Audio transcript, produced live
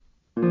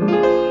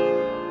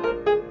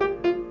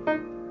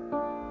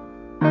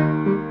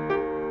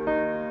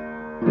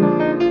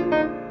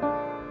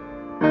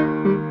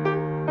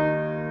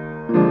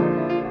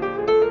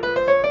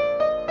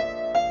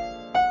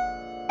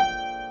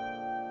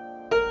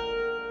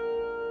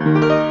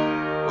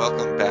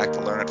Welcome back to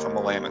Learn It from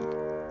a Layman.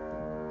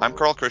 I'm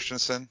Carl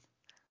Christensen,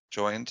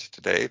 joined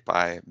today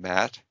by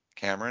Matt,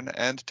 Cameron,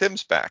 and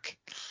Tim's back.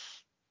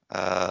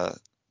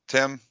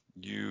 Tim,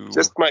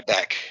 Just my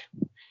back.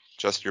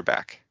 just your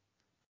back.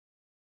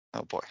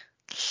 Oh boy.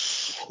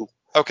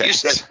 Okay. You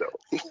said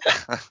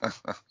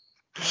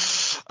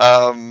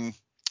so.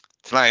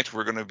 Tonight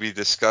we're going to be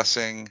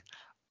discussing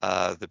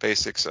the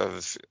basics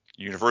of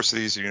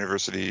universities,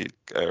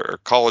 or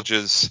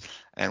colleges,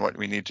 and what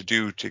we need to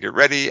do to get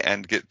ready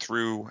and get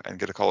through and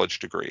get a college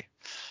degree.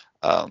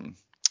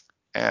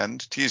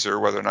 And teaser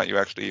whether or not you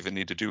actually even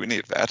need to do any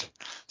of that.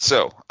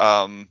 So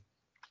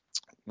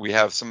we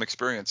have some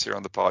experience here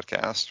on the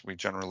podcast. We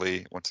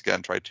generally, once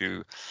again, try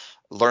to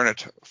learn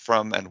it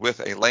from and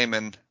with a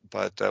layman,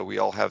 but we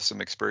all have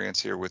some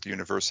experience here with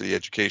university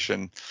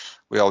education.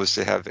 We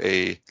obviously have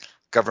a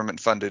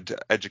government-funded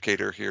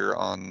educator here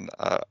on,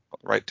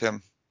 right,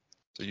 Tim?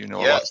 So you know a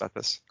lot Yes. about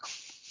this.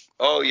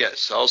 Oh,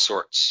 yes, all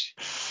sorts.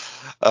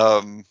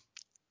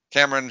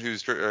 Cameron,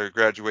 who's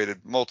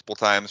graduated multiple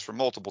times from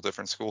multiple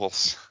different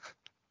schools.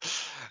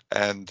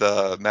 And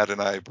Matt and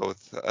I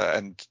both,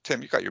 and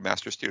Tim, you got your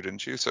master's too,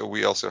 didn't you? So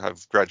we also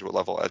have graduate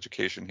level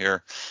education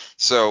here.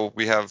 So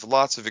we have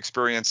lots of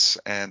experience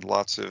and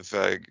lots of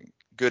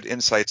good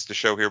insights to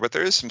show here. But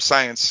there is some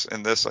science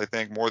in this, I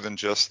think, more than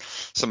just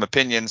some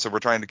opinion. So we're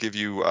trying to give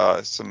you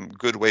some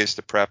good ways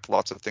to prep,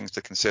 lots of things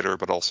to consider,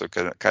 but also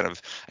kind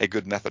of a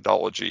good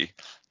methodology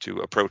to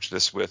approach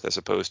this with, as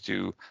opposed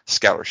to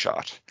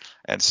scattershot.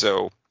 And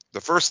so the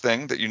first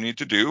thing that you need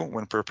to do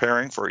when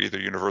preparing for either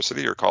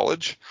university or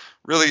college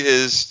really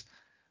is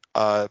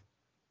to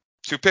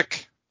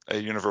pick a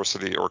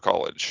university or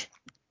college,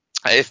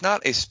 if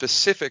not a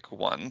specific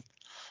one,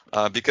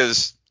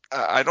 because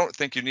I don't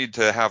think you need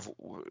to have.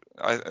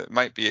 It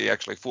might be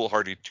actually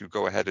foolhardy to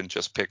go ahead and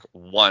just pick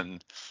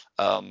one.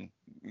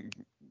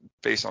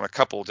 Based on a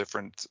couple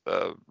different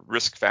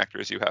risk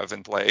factors you have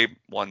in play,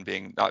 one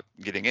being not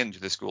getting into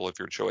the school of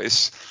your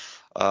choice,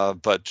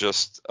 but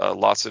just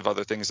lots of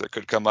other things that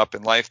could come up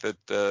in life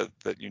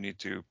that you need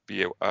to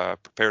be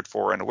prepared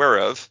for and aware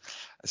of.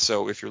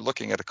 So if you're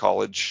looking at a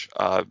college,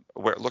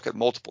 look at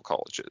multiple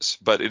colleges.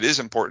 But it is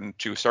important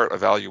to start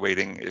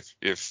evaluating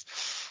if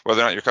whether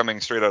or not you're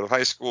coming straight out of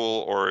high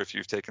school or if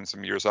you've taken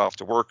some years off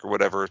to work or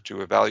whatever,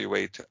 to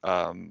evaluate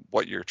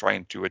what you're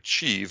trying to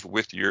achieve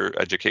with your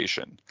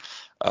education.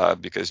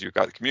 Because you've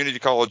got community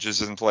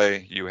colleges in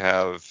play, you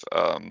have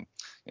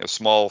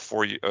small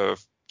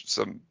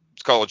some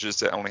colleges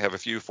that only have a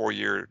few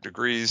 4-year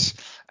degrees,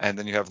 and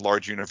then you have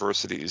large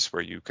universities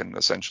where you can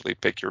essentially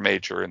pick your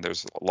major, and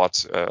there's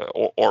lots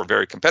or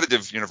very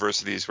competitive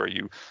universities where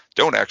you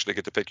don't actually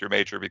get to pick your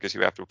major because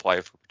you have to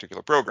apply for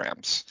particular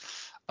programs.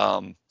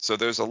 So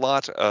there's a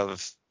lot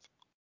of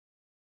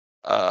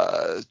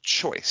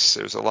choice.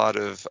 There's a lot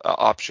of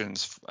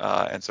options,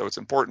 and so it's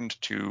important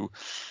to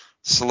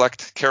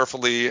select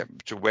carefully,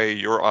 to weigh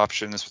your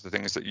options for the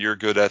things that you're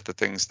good at, the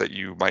things that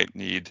you might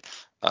need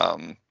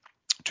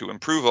to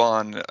improve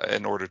on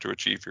in order to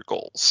achieve your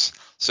goals.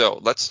 So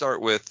let's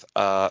start with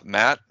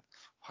Matt.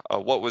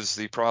 What was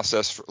the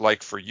process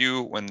like for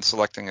you when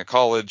selecting a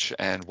college,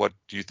 and what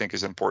do you think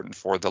is important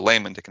for the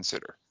layman to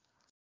consider?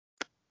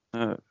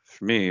 For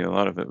me, a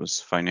lot of it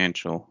was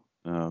financial.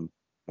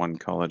 One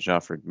college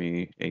offered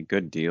me a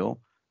good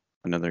deal.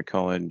 Another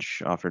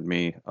college offered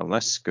me a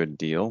less good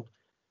deal.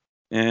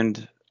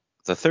 And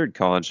the third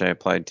college I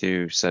applied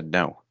to said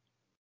no.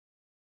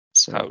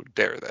 So, How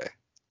dare they?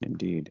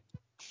 Indeed.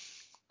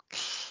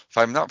 If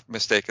I'm not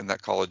mistaken,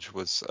 that college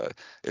was,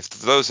 if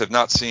those have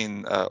not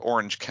seen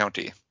Orange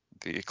County,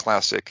 the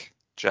classic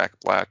Jack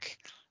Black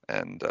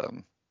and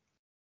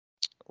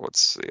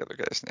what's the other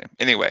guy's name?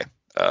 Anyway,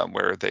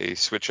 where they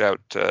switch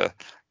out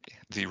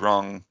the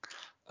wrong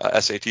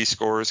SAT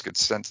scores,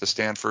 gets sent to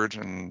Stanford,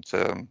 and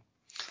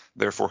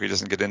therefore he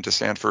doesn't get into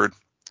Stanford.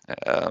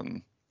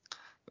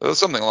 It was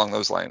something along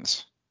those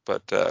lines.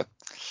 But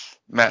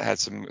Matt had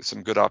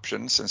some good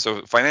options, and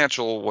so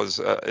financial was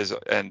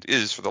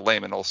is for the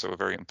layman also a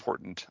very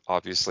important,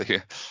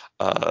 obviously,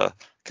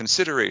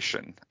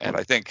 consideration, and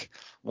I think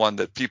one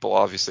that people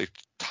obviously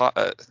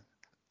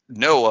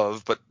know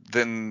of, but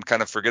then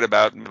kind of forget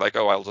about and be like,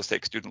 oh, I'll just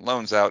take student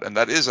loans out, and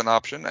that is an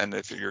option. And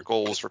if your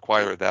goals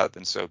require that,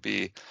 then so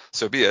be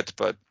it.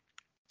 But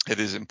it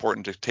is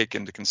important to take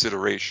into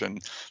consideration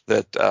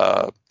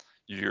that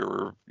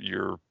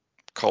your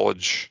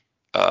college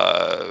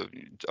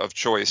of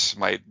choice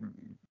might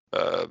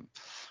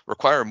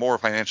require more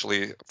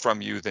financially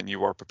from you than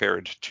you are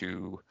prepared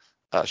to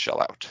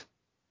shell out.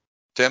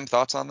 Tim,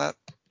 thoughts on that?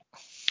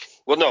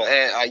 Well, no,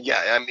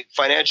 yeah, I mean,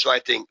 financial, I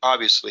think,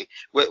 obviously,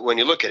 when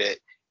you look at it,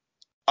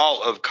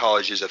 all of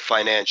college is a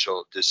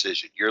financial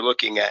decision. You're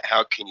looking at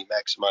how can you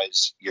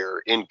maximize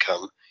your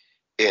income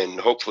in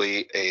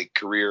hopefully a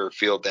career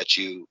field that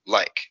you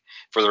like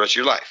for the rest of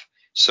your life.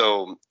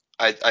 So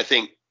I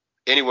think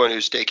anyone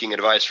who's taking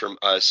advice from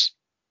us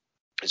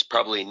is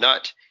probably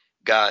not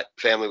got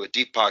family with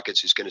deep pockets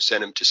who's going to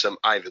send them to some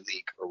Ivy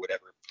League or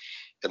whatever,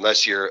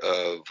 unless you're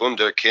a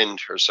Wunderkind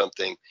or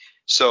something.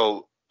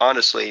 So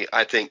honestly,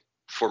 I think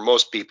for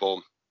most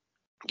people,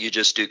 you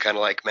just do kind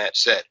of like Matt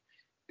said,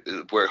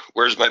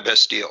 where's my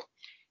best deal?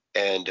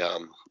 And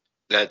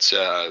that's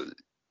I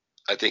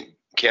think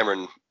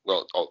Cameron.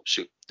 Well, oh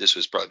shoot, this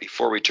was probably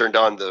before we turned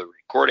on the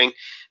recording,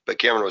 but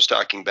Cameron was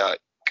talking about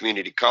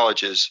community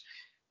colleges.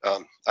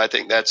 I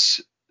think that's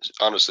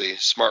honestly a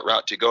smart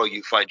route to go.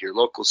 You find your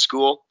local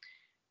school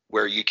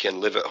where you can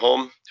live at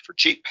home for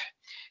cheap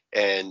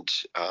and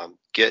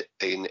get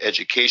an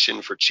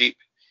education for cheap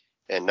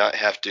and not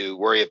have to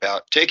worry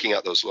about taking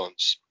out those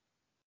loans.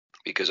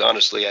 Because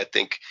honestly,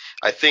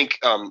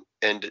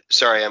 and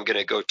sorry, I'm going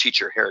to go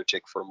teacher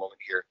heretic for a moment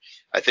here.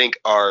 I think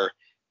our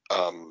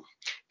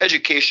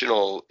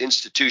educational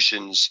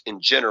institutions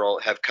in general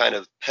have kind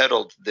of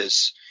peddled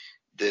this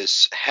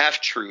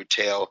half-true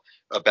tale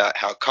about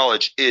how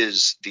college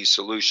is the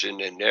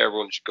solution and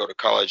everyone should go to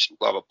college and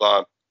blah blah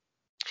blah.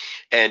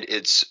 And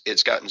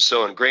it's gotten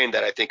so ingrained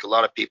that I think a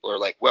lot of people are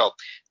like, well,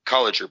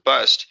 college or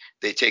bust.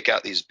 They take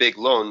out these big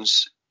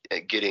loans,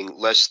 getting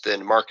less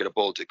than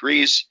marketable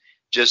degrees,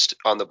 just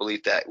on the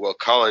belief that, well,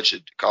 college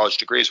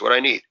degree is what I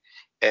need,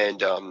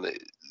 and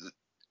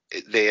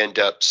they end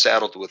up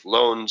saddled with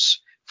loans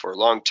for a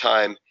long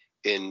time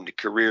in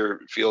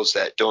career fields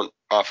that don't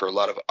offer a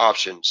lot of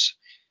options.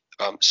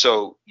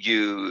 So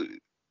you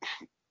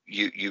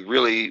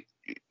really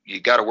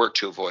got to work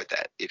to avoid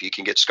that. If you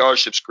can get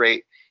scholarships,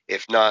 great.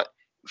 If not,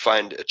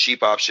 find a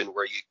cheap option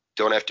where you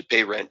don't have to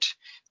pay rent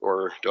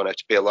or don't have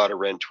to pay a lot of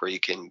rent, where you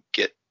can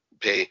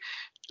pay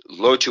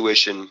low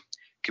tuition,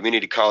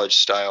 community college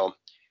style.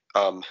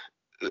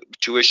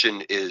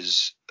 Tuition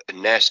is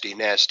nasty,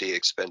 nasty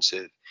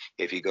expensive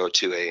if you go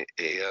to a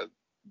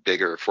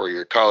bigger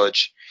four-year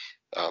college.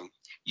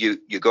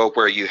 You go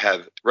where you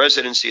have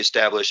residency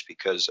established,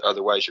 because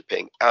otherwise you're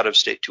paying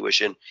out-of-state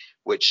tuition,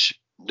 which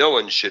no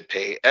one should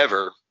pay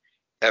ever,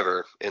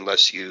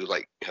 unless you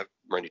like have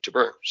money to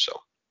burn.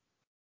 So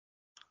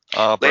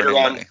later Burning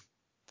on, money.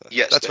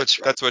 yes, that's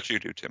right. That's what you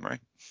do, Tim, right?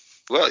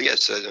 Well,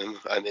 yes,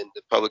 I'm in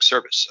the public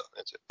service, so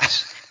that's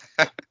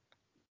it.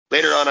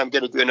 Later on, I'm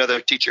going to do another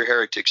teacher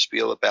heretic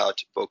spiel about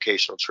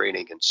vocational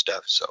training and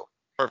stuff. So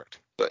Perfect.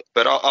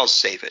 but I'll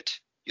save it.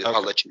 Okay.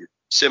 I'll let you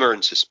simmer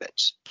in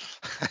suspense.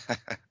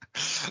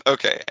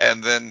 Okay,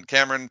 and then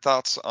Cameron,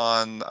 thoughts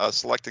on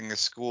selecting a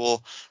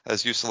school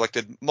as you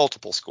selected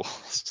multiple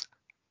schools?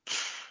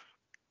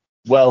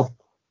 Well,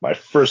 my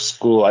first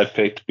school I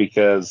picked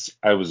because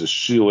I was a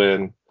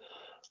shoo-in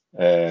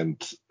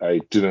and I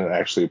didn't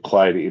actually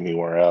apply to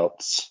anywhere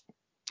else.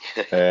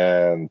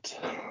 And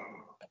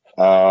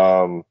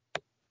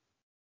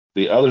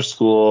the other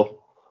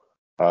school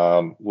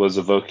was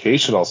a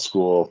vocational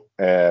school,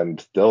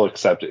 and they'll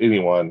accept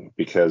anyone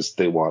because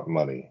they want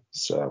money.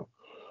 So,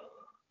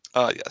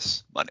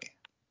 Yes, money.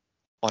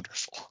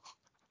 Wonderful.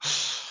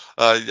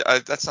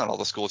 That's not all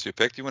the schools you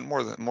picked. You went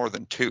more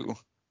than two.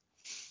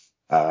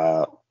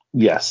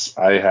 yes,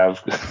 I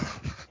have.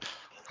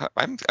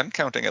 I'm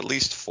counting at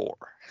least four.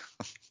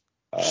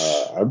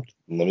 Let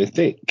me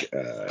think.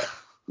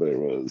 There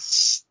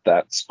was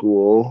that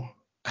school.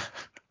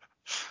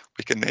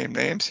 We can name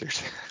names here.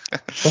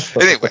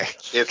 Anyway,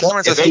 if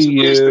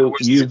FEU,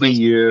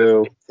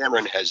 UVU.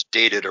 Cameron has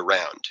dated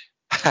around.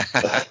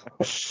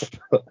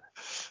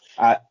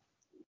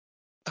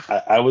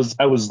 I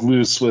was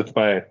loose with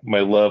my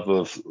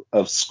love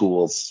of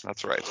schools.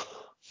 That's right.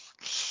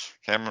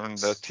 Cameron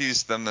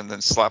teased them and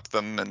then slapped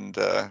them, and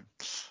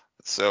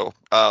so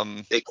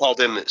they called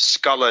him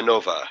Scala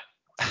Nova.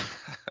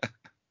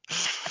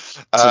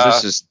 So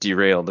this is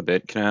derailed a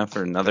bit. Can I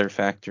offer another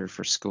factor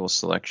for school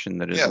selection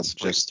that isn't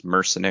just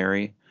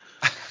mercenary?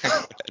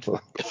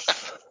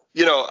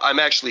 I'm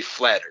actually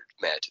flattered,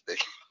 Matt.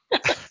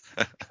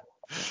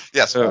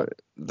 Yes. So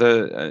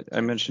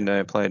I mentioned I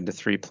applied to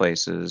 3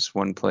 places.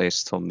 One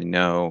place told me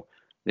no.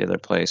 The other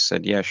place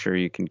said, yeah, sure,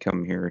 you can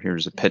come here.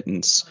 Here's a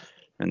pittance.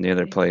 And the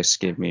other place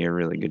gave me a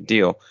really good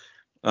deal.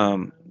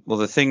 Well,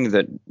 the thing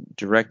that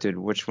directed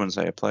which ones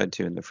I applied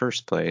to in the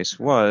first place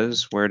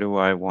was, where do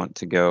I want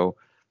to go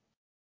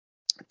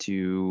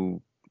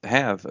to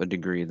have a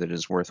degree that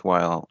is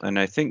worthwhile? And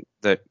I think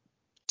that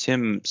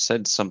Tim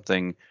said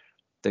something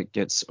that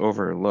gets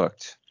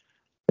overlooked.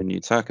 When you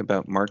talk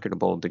about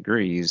marketable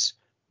degrees,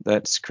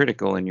 that's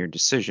critical in your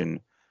decision.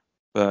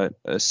 But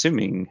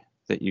assuming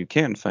that you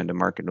can find a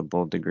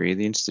marketable degree,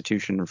 the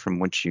institution from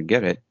which you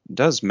get it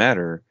does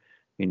matter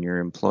in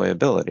your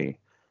employability.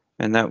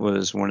 And that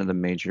was one of the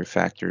major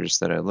factors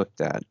that I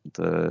looked at.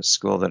 The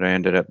school that I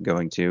ended up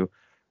going to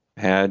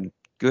had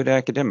good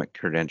academic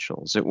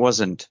credentials. It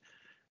wasn't,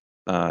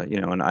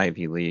 an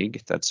Ivy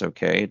League. That's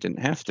okay. It didn't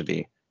have to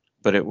be.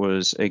 But it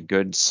was a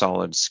good,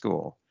 solid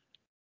school.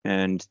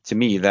 And to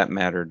me, that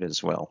mattered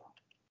as well.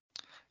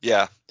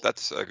 Yeah,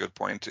 that's a good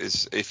point.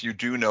 Is if you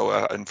do know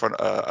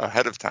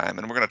ahead of time,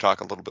 and we're going to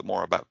talk a little bit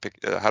more about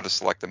how to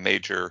select a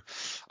major,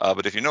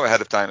 but if you know ahead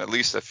of time at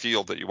least a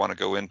field that you want to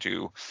go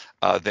into,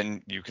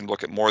 then you can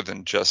look at more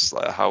than just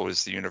how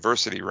is the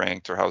university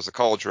ranked or how is the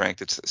college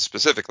ranked. It's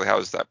specifically how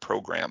is that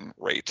program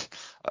rate,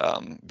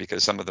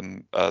 because some of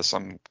them,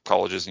 some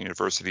colleges and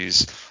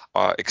universities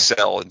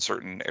excel in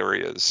certain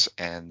areas,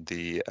 and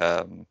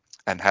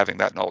and having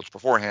that knowledge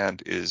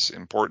beforehand is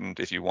important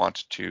if you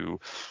want to,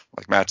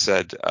 like Matt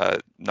said,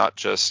 not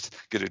just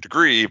get a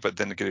degree, but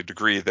then get a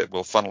degree that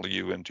will funnel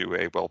you into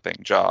a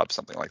well-paying job,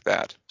 something like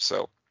that.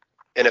 So,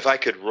 and if I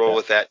could roll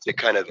with that to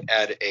kind of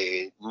add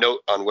a note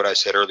on what I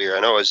said earlier,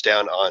 I know I was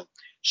down on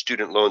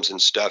student loans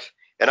and stuff,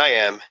 and I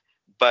am,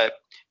 but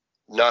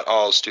not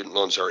all student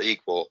loans are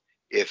equal.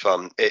 If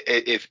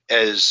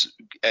as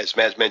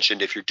Matt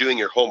mentioned, if you're doing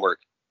your homework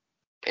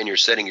and you're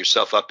setting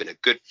yourself up in a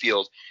good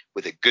field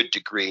with a good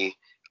degree,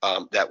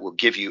 that will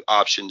give you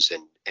options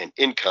and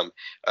income,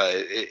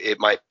 it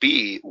might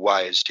be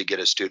wise to get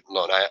a student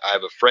loan. I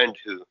have a friend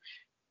who,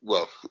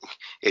 well,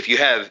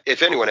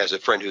 if anyone has a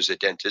friend who's a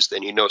dentist,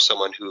 then you know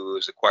someone who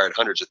has acquired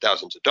hundreds of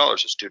thousands of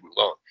dollars of student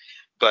loan.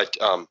 But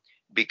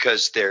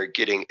because they're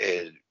getting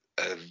a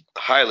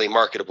highly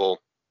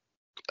marketable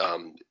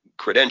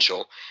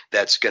credential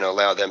that's going to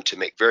allow them to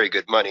make very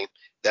good money,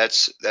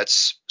 that's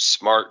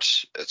smart.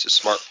 That's a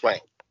smart plan.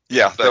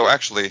 Yeah, but, though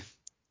actually,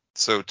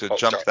 so to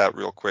jump sorry. that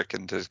real quick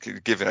and to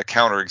give a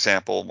counter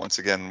example once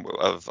again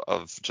of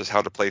just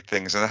how to play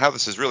things and how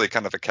this is really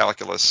kind of a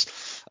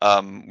calculus.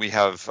 We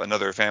have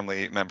another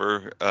family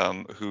member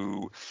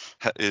who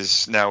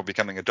is now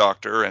becoming a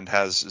doctor and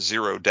has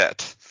zero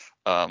debt.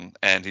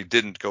 And he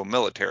didn't go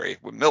military.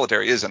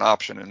 Military is an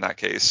option in that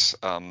case.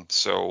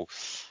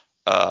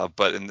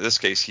 But in this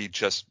case, he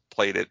just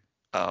played it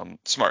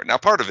smart. Now,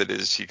 part of it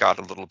is he got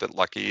a little bit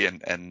lucky,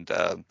 and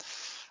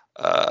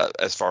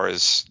as far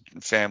as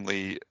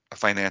family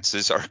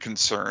finances are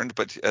concerned,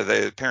 but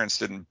the parents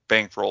didn't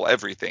bankroll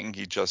everything.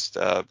 He just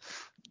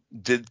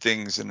did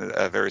things in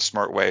a very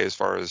smart way as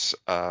far as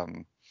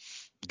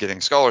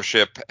getting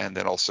scholarship and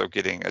then also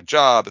getting a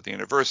job at the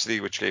university,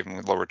 which gave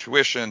him lower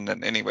tuition.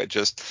 And anyway,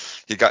 just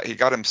he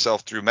got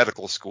himself through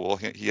medical school,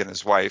 he and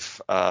his wife,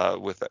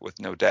 with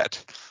no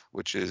debt,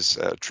 which is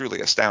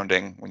truly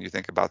astounding when you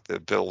think about the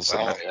bills.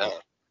 Wow,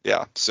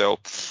 Yeah. So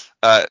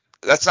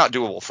that's not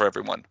doable for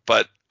everyone,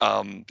 but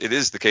it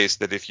is the case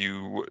that if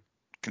you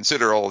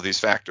consider all of these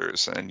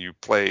factors and you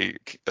play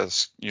a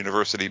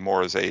university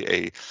more as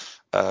a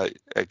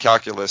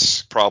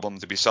calculus problem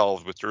to be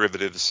solved with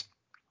derivatives,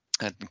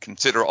 and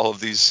consider all of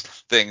these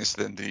things,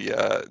 then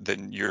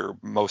your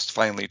most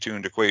finely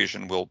tuned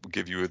equation will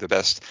give you the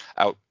best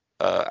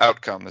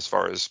outcome as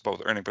far as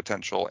both earning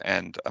potential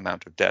and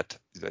amount of debt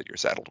that you're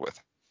saddled with.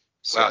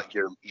 So. Wow,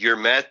 your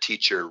math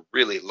teacher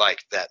really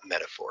liked that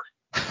metaphor.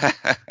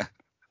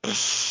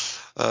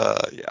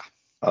 Yeah.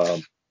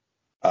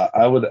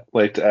 I would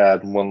like to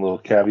add one little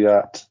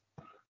caveat.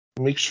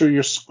 Make sure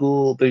your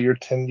school that you're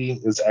attending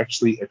is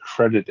actually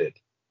accredited.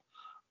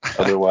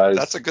 Otherwise,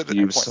 that's a good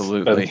you've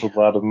spent a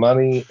lot of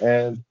money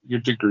and your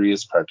degree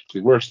is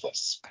practically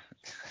worthless.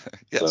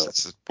 Yes,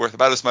 it's worth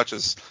about as much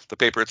as the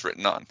paper it's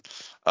written on.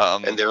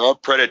 And there are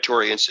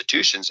predatory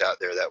institutions out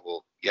there that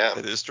will, yeah.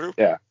 It is true.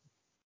 Yeah.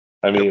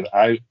 I mean,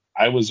 I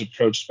was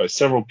approached by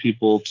several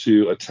people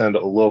to attend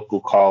a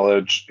local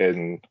college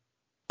in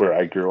where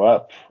I grew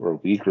up, where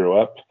we grew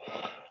up,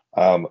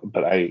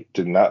 but I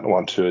did not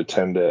want to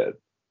attend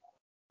it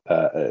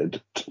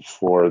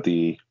for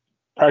the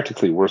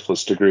practically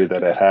worthless degree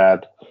that I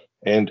had,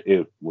 and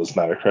it was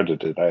not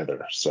accredited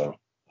either. So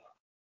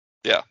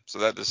yeah, so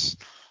that is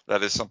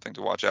something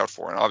to watch out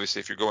for. And obviously,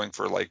 if you're going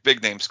for like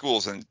big name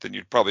schools, then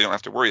you probably don't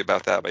have to worry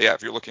about that. But yeah,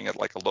 if you're looking at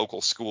like a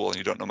local school and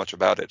you don't know much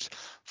about it,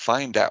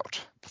 find out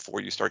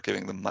before you start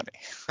giving them money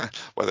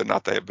whether or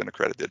not they have been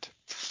accredited.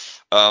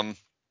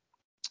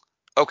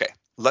 Okay,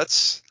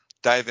 let's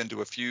dive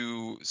into a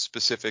few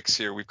specifics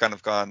here. We've kind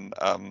of gone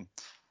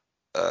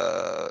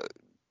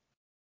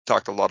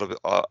talked a lot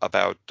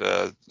about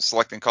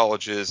selecting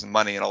colleges and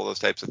money and all those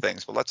types of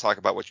things, but let's talk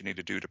about what you need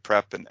to do to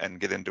prep and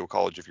get into a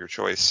college of your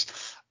choice.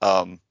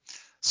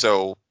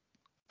 So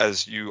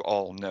as you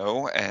all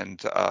know,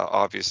 and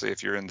obviously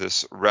if you're in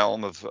this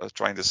realm of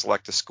trying to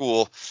select a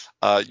school,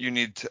 you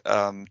need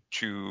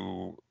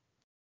to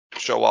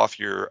show off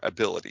your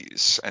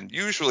abilities. And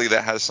usually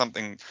that has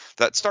something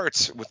that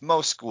starts with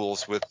most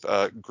schools with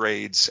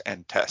grades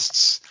and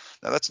tests.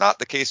 Now, that's not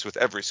the case with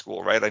every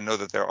school, right? I know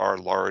that there are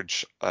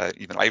large,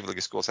 even Ivy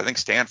League schools. I think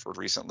Stanford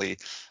recently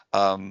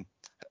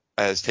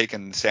has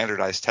taken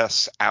standardized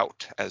tests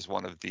out as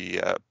one of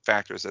the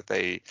factors that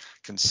they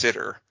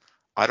consider.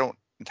 I don't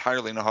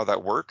entirely know how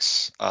that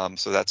works,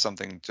 so that's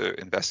something to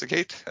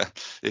investigate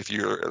if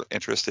you're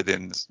interested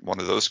in one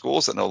of those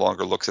schools that no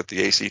longer looks at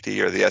the ACT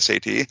or the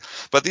SAT.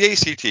 But the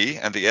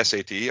ACT and the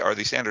SAT are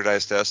the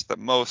standardized tests that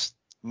most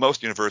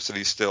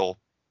universities still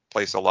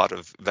place a lot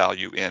of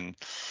value in,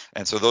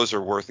 and so those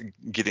are worth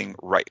getting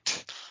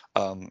right.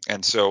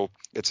 And so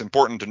it's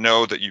important to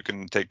know that you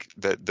can take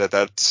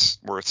that's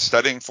worth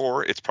studying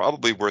for. It's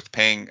probably worth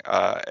paying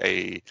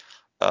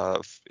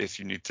if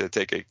you need to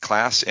take a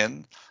class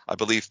in. I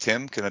believe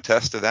Tim can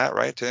attest to that,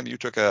 right? Tim, you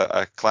took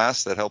a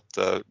class that helped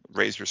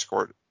raise your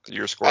score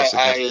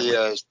significantly.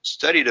 I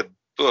studied a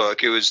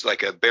book. It was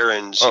like a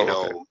Barron's,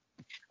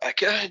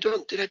 Okay.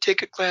 Did I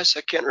take a class?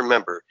 I can't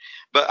remember,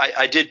 but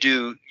I did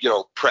do,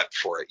 prep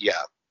for it. Yeah.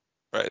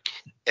 Right.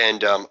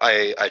 And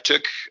I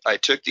took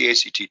the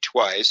ACT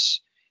twice,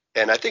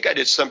 and I think I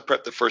did some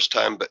prep the first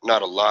time, but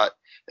not a lot.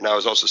 And I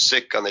was also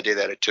sick on the day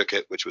that I took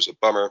it, which was a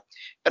bummer.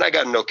 And I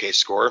got an okay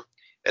score.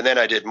 And then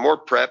I did more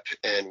prep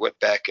and went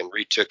back and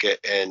retook it,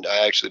 and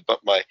I actually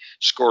bumped my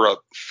score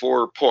up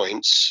 4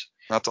 points.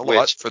 That's a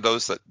lot for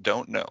those that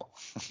don't know.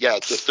 Yeah,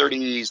 it's a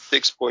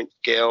 36-point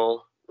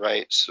scale,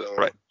 right? So,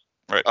 right.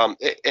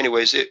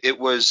 Anyways, it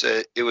was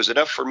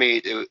enough for me.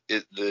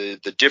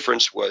 The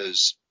difference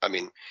was, I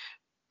mean,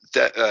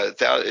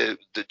 the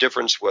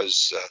difference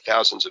was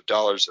thousands of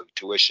dollars of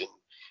tuition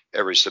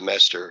every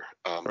semester.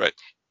 Right.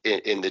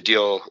 In the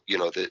deal,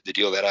 the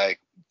deal that I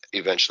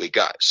eventually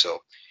got. So,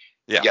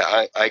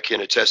 yeah, I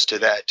can attest to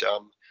that.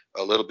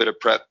 A little bit of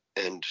prep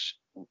and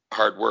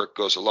hard work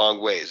goes a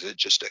long ways.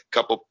 Just a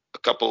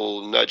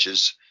couple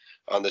nudges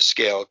on the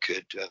scale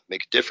could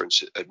make a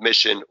difference,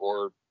 admission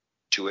or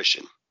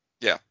tuition.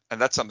 Yeah, and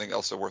that's something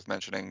also worth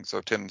mentioning.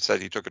 So Tim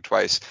said he took it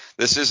twice.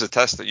 This is a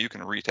test that you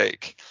can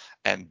retake,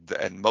 and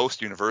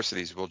most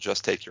universities will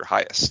just take your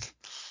highest.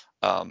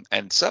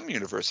 And some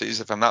universities,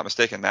 if I'm not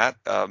mistaken, Matt,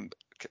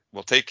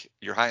 will take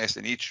your highest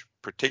in each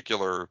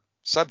particular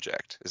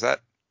subject.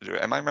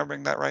 Am I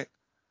remembering that right?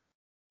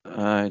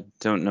 I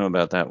don't know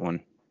about that one.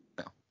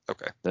 No.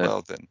 Okay.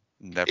 Well, then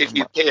never If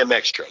you mind. pay them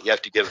extra, you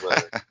have to give them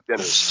a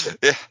generous tip.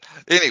 Yeah.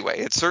 Anyway,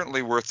 it's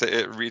certainly worth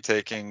it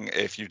retaking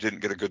if you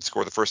didn't get a good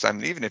score the first time.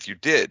 And even if you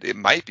did, it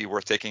might be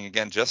worth taking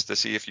again just to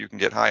see if you can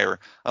get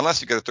higher,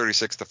 unless you get a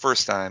 36 the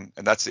first time.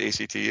 And that's the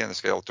ACT and the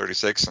scale of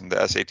 36, and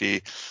the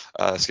SAT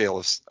scale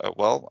is,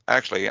 well,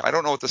 actually, I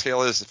don't know what the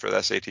scale is for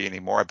the SAT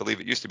anymore. I believe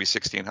it used to be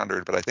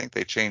 1600, but I think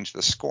they changed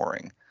the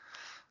scoring.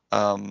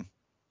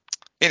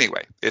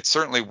 Anyway, it's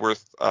certainly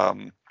worth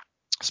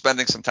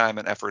spending some time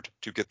and effort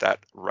to get that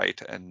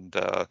right, and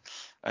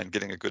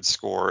getting a good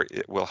score.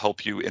 It will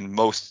help you in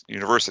most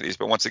universities.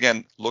 But once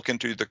again, look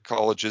into the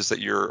colleges that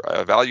you're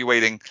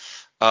evaluating,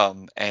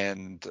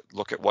 and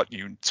look at what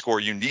score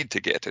you need to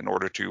get in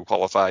order to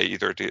qualify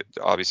either to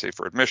obviously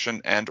for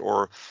admission and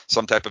or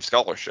some type of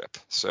scholarship.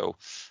 So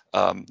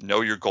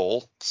know your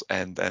goals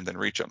and then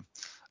reach them.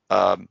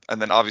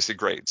 And then obviously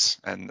grades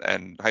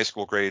and high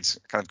school grades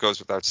kind of goes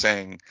without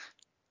saying.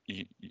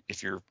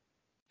 If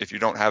you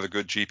don't have a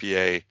good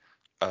GPA,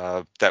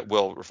 that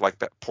will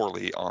reflect that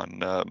poorly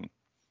on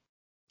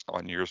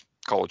your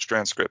college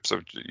transcript.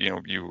 So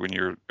when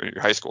your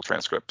high school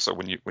transcript. So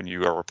when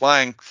you are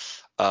applying,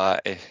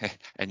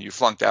 and you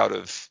flunked out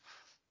of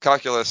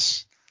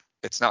calculus,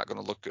 it's not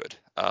going to look good.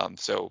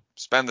 So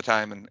spend the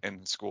time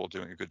in school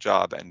doing a good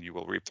job, and you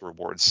will reap the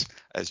rewards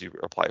as you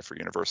apply for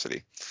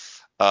university.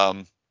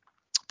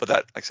 But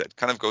that, like I said,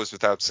 kind of goes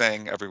without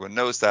saying. Everyone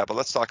knows that. But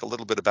let's talk a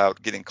little bit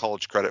about getting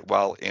college credit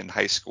while in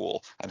high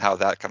school and how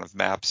that kind of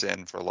maps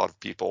in for a lot of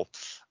people.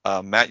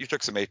 Matt, you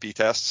took some AP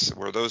tests.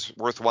 Were those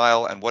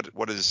worthwhile? And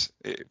what is,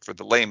 for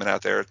the layman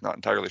out there, not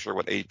entirely sure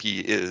what AP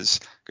is,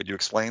 could you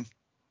explain?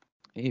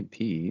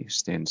 AP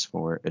stands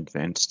for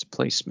Advanced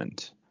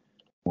Placement,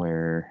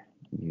 where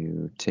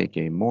you take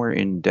a more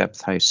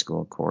in-depth high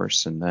school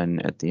course, and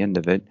then at the end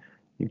of it,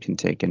 you can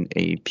take an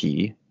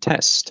AP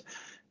test.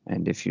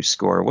 And if you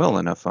score well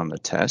enough on the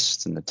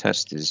test, and the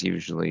test is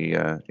usually,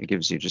 it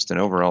gives you just an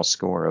overall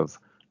score of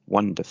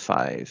 1 to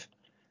 5.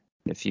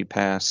 And if you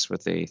pass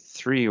with a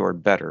 3 or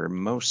better,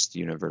 most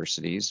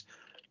universities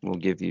will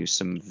give you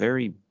some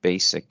very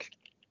basic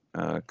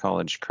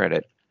college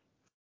credit,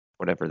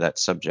 whatever that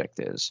subject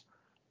is.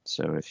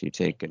 So if you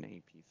take an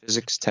AP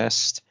physics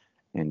test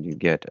and you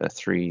get a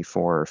 3,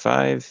 4, or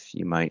 5,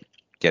 you might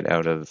get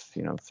out of,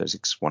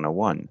 Physics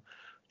 101.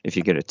 If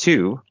you get a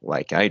 2,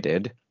 like I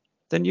did,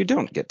 then you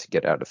don't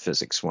get out of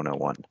Physics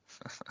 101.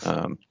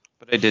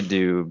 But I did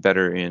do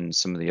better in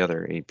some of the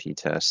other AP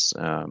tests,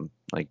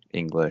 like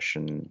English,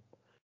 and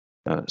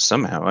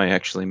somehow I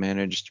actually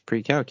managed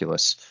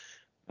pre-calculus.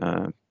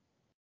 No,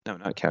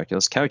 not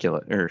calculus,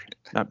 or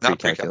not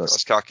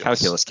pre-calculus,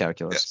 calculus.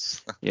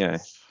 Yes. Yeah,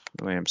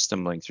 the way I'm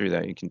stumbling through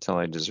that, you can tell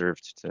I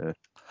deserved to.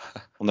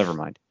 Well, never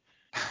mind.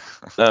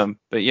 But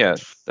yeah,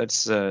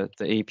 that's the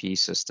AP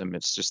system.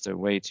 It's just a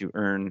way to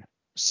earn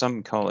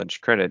some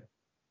college credit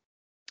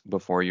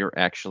before you're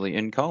actually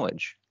in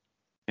college.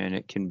 And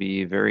it can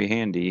be very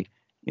handy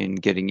in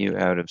getting you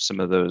out of some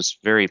of those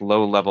very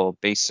low-level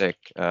basic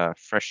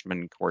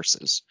freshman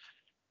courses.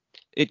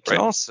 It can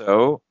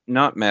also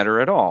not matter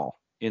at all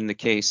in the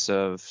case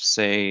of,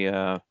 say,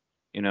 an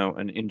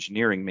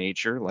engineering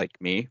major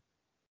like me,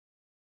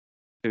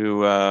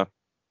 who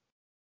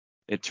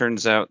it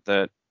turns out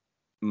that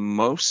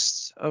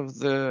most of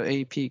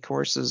the AP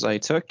courses I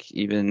took,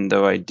 even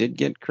though I did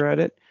get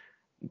credit,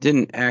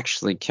 didn't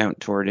actually count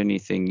toward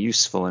anything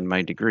useful in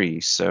my degree.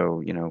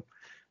 So,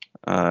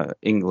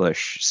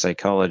 English,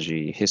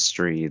 psychology,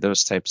 history,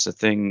 those types of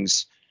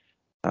things,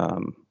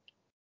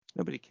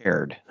 nobody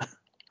cared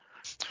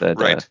that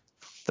Right.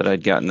 that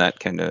I'd gotten that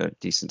kind of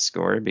decent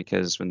score,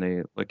 because when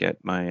they look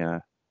at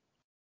my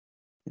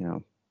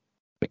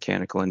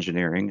mechanical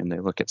engineering and they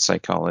look at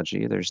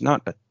psychology, there's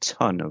not a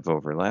ton of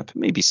overlap,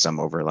 maybe some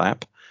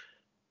overlap,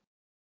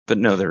 but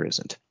no, there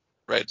isn't.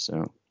 Right.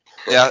 So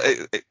Yeah.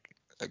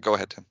 Go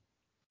ahead, Tim.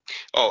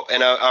 Oh,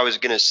 and I was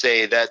going to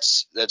say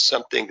that's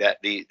something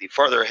that the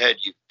farther ahead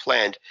you've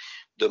planned,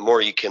 the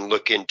more you can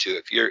look into.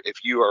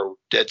 If you are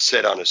dead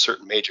set on a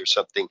certain major or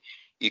something,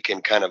 you can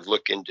kind of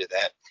look into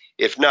that.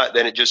 If not,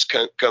 then it just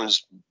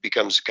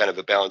becomes kind of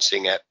a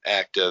balancing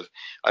act of,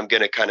 I'm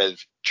going to kind of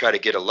try to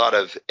get a lot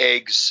of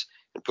eggs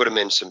and put them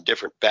in some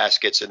different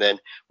baskets, and then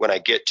when I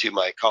get to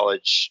my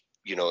college,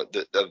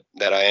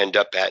 that I end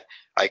up at,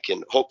 I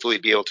can hopefully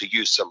be able to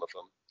use some of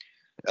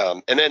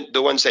them. And then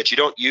the ones that you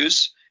don't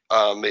use,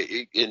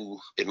 in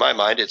my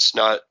mind, it's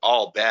not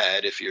all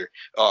bad if you're,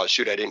 oh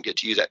shoot, I didn't get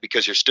to use that,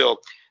 because you're still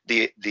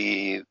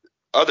the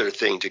other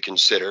thing to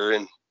consider,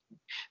 and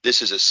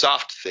this is a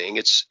soft thing.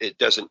 It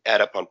doesn't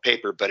add up on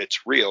paper, but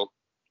it's real.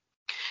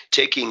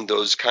 Taking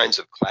those kinds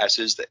of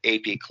classes, the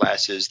AP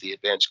classes, the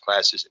advanced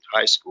classes in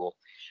high school,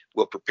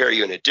 will prepare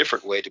you in a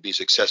different way to be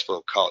successful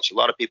in college. A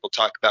lot of people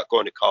talk about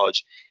going to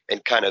college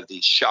and kind of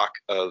the shock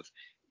of,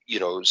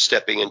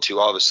 stepping into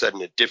all of a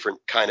sudden a different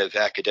kind of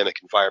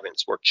academic environment.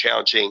 It's more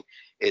challenging.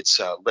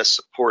 It's less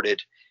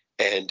supported,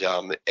 and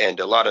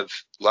a lot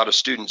of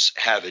students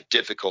have a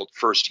difficult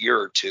first year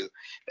or two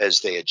as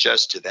they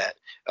adjust to that.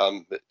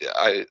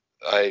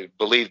 I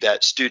believe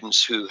that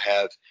students who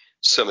have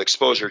some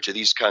exposure to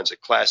these kinds of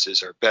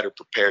classes are better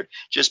prepared,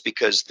 just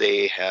because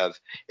they have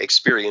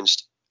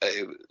experienced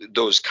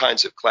those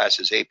kinds of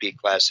classes. AP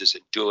classes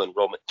and dual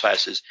enrollment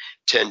classes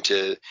tend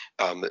to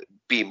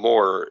be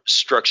more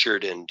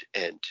structured and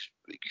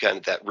kind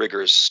of that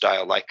rigorous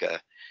style, like a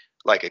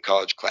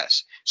college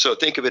class. So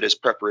think of it as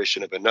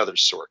preparation of another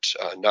sort,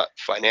 not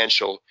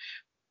financial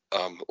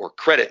or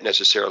credit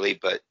necessarily,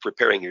 but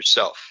preparing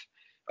yourself.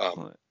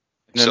 and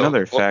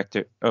another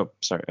factor. Oh,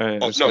 sorry. I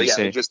was no, going to yeah,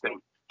 say, just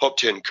hope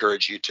to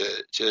encourage you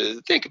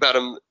to think about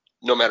them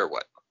no matter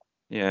what.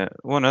 yeah,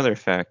 one other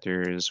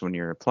factor is when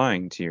you're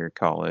applying to your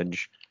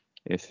college,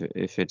 if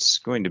it's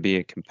going to be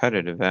a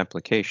competitive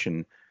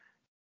application,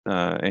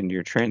 and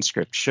your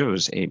transcript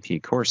shows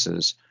AP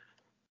courses,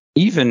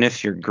 even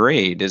if your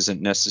grade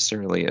isn't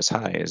necessarily as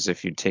high as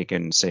if you'd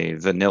taken, say,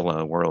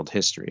 vanilla world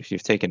history, if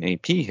you've taken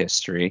AP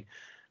history,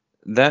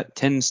 that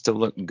tends to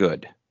look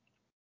good.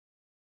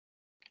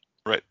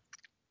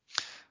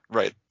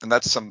 Right, and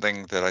that's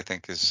something that I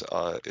think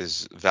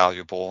is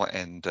valuable,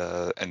 and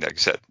like I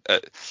said,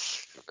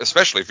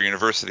 especially for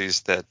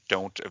universities that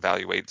don't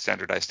evaluate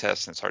standardized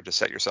tests, and it's hard to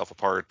set yourself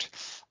apart.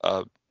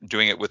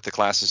 Doing it with the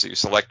classes that you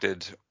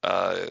selected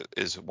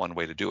is one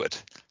way to do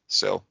it.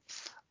 So,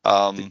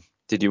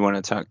 did you want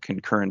to talk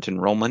concurrent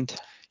enrollment?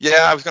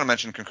 Yeah, I was going to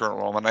mention concurrent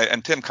enrollment,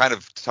 and Tim kind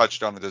of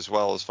touched on it as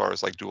well, as far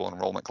as like dual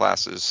enrollment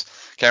classes.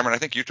 Cameron, I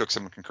think you took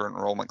some concurrent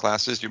enrollment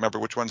classes. Do you remember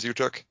which ones you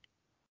took?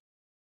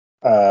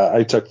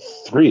 I took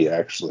 3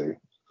 actually.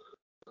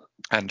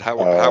 And how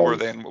were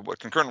they? And what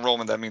concurrent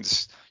enrollment? That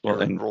means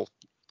you're enrolled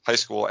high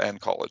school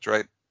and college,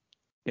 right?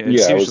 Yeah,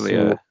 it's usually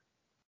a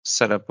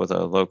setup with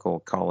a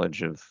local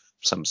college of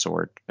some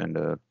sort and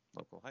a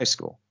local high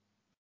school.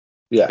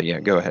 Yeah. But yeah,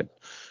 go ahead.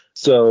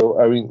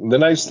 So, I mean, the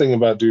nice thing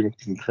about doing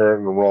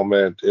concurrent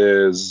enrollment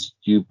is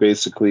you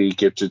basically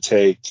get to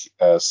take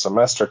a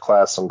semester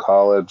class in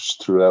college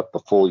throughout the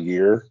full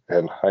year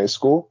in high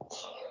school.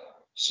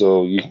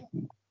 So you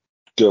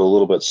go a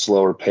little bit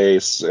slower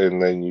pace,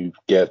 and then you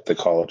get the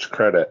college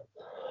credit.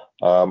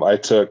 I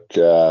took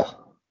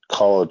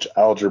college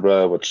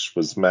algebra, which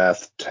was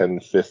math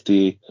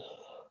 1050,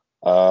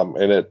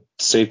 and it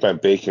saved my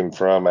bacon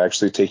from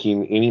actually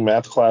taking any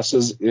math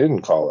classes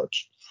in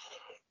college.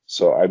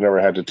 So I never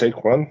had to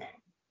take one.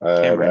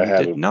 Cameron,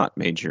 you did not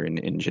major in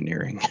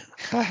engineering.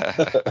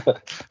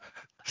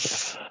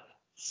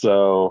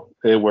 So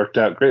it worked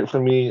out great for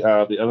me.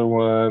 The other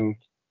one,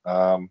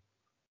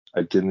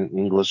 I did an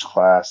English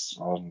class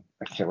on,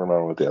 I can't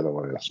remember what the other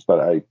one is,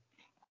 but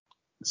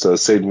so it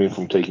saved me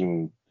from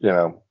taking,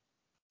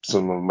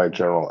 some of my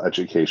general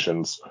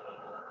educations,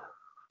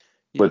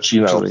 which,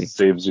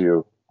 saves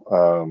you,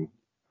 I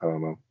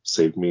don't know,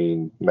 saved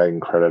me 9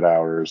 credit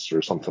hours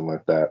or something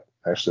like that.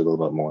 Actually, a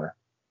little bit more.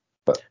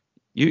 But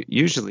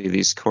usually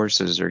these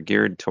courses are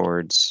geared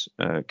towards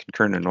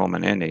concurrent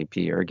enrollment, and AP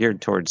are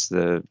geared towards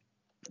the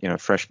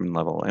freshman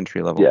level,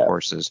 entry level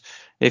courses.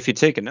 If you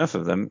take enough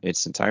of them,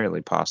 it's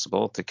entirely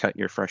possible to cut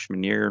your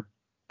freshman year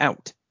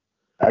out.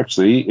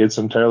 Actually, it's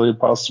entirely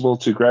possible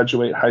to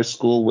graduate high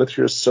school with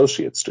your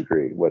associate's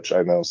degree, which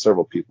I know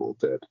several people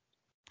did.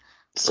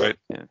 So, right.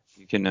 Yeah,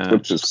 you can.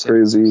 Which is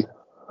crazy.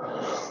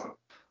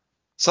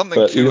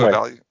 Something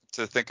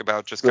to think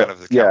about, just kind of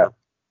the counter.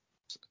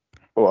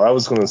 Well, I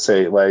was going to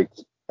say,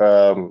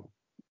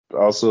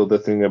 also the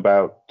thing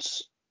about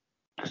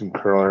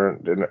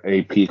concurrent and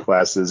AP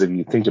classes, if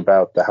you think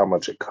about how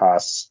much it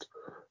costs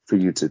for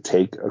you to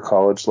take a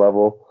college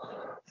level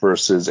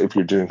versus if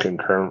you're doing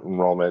concurrent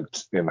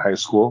enrollment in high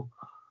school,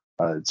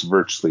 it's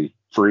virtually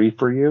free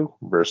for you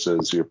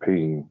versus you're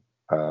paying,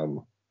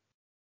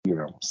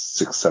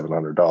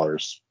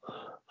 $600-700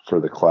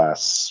 for the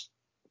class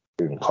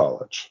in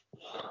college.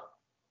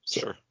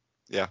 So, sure.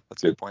 Yeah,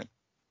 that's a good point.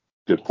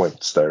 Good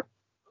points there.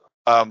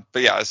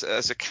 But yeah,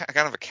 as a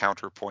kind of a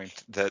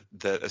counterpoint that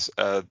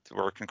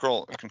where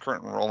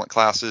concurrent enrollment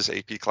classes,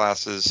 AP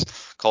classes,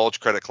 college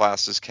credit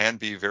classes can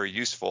be very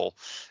useful.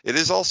 It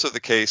is also the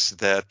case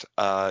that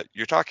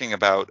you're talking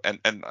about,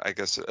 and I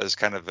guess as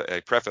kind of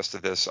a preface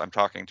to this, I'm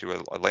talking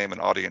to a layman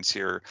audience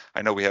here.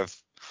 I know we have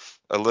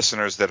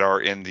listeners that are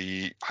in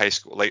the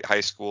late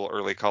high school,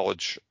 early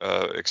college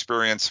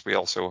experience. We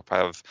also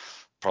have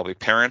probably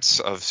parents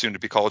of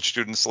soon-to-be college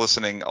students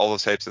listening, all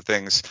those types of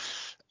things.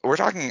 We're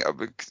talking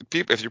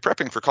people, if you're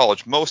prepping for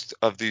college, most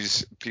of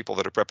these people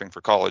that are prepping for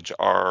college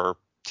are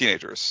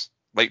teenagers,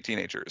 late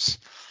teenagers.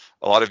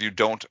 A lot of you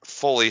don't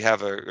fully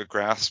have a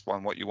grasp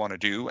on what you want to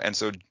do. And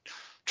so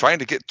trying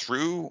to get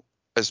through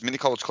as many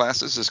college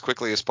classes as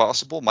quickly as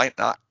possible might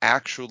not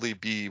actually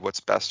be what's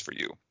best for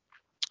you,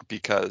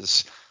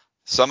 because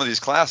some of these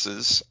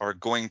classes are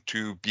going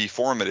to be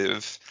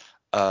formative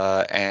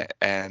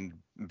and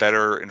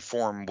better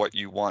inform what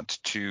you want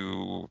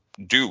to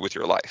do with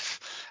your life.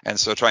 And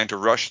so trying to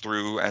rush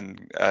through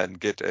and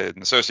get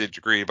an associate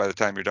degree by the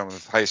time you're done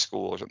with high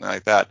school or something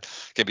like that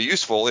can be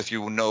useful if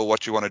you know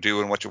what you want to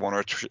do and what you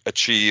want to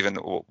achieve and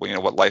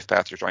what life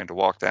path you're trying to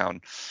walk down,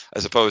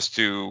 as opposed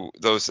to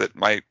those that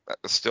might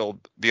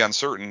still be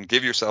uncertain.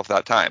 Give yourself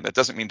that time. That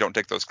doesn't mean don't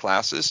take those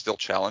classes. Still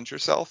challenge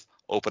yourself,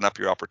 open up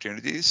your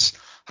opportunities.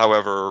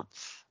 However,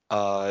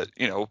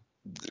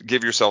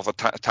 give yourself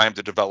time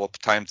to develop,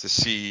 time to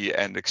see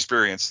and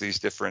experience these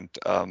different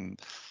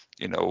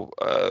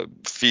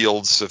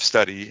fields of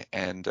study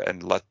and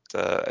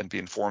be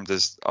informed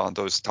on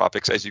those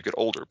topics as you get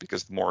older,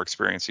 because the more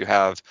experience you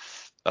have,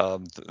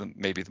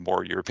 maybe the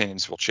more your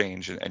opinions will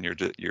change and your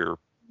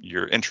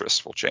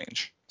interests will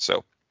change.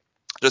 So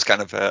just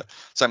kind of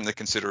something to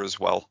consider as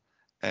well.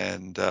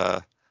 And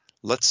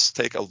let's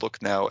take a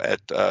look now at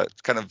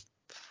kind of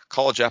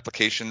college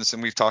applications,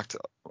 and we've talked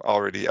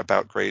already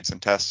about grades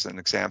and tests and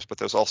exams, but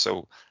there's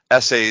also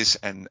essays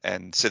and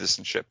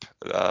citizenship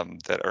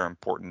that are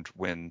important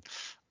when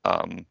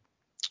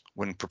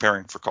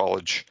preparing for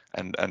college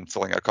and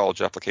filling out a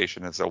college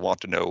application, as they'll want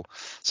to know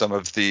some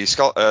of the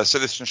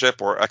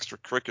citizenship or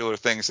extracurricular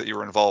things that you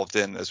were involved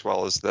in, as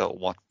well as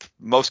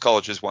most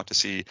colleges want to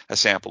see a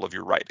sample of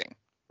your writing,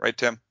 right,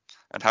 Tim?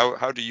 And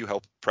how do you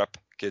help prep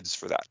kids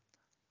for that?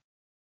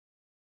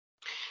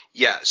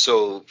 Yeah,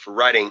 so for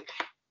writing,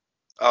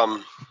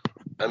 I'll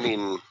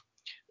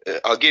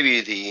give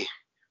you the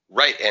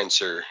right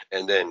answer,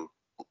 and then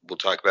we'll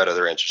talk about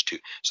other answers too.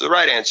 So the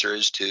right answer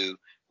is to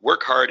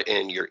work hard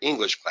in your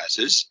English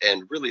classes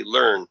and really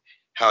learn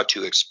how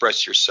to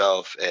express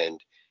yourself and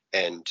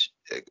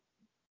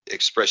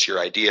express your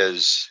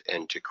ideas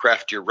and to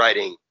craft your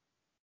writing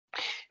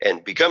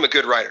and become a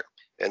good writer.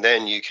 And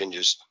then you can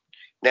just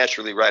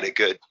naturally write a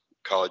good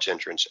college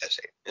entrance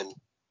essay. And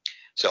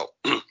so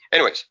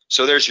anyways,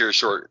 so there's your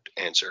short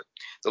answer.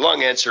 The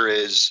long answer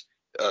is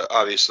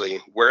obviously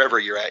wherever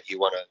you're at, you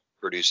want to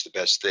produce the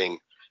best thing.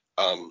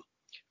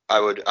 I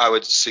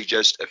would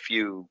suggest a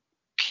few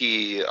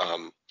key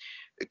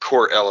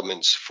core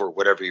elements for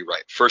whatever you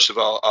write. First of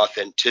all,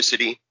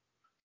 authenticity,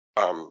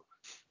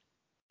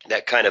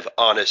 that kind of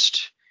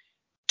honest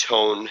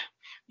tone.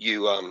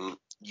 You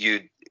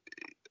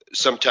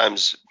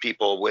sometimes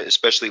people,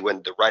 especially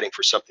when they're writing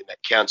for something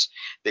that counts,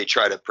 they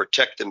try to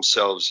protect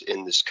themselves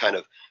in this kind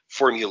of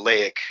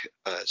formulaic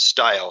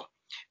style.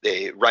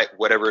 They write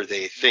whatever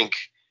they think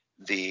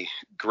the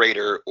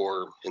grader,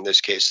 or in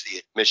this case, the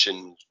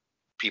admission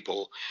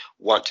people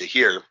want to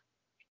hear.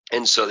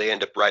 And so they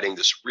end up writing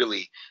this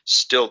really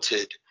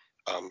stilted,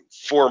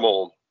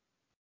 formal,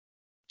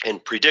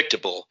 and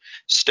predictable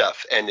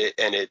stuff, and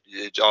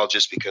it all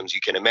just becomes, you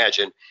can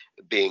imagine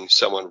being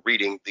someone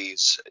reading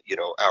these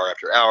hour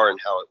after hour, and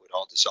how it would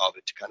all dissolve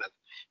into kind of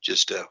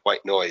just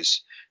white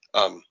noise.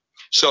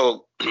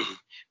 So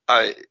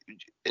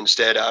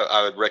instead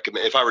I would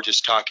recommend, if I were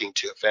just talking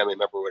to a family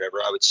member or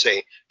whatever, I would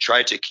say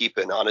try to keep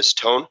an honest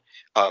tone.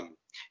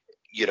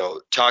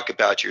 Talk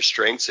about your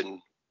strengths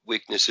and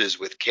weaknesses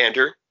with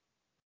candor,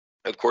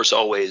 of course,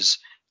 always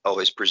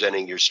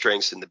presenting your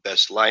strengths in the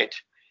best light.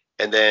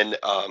 And then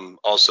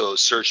also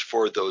search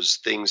for those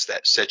things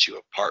that set you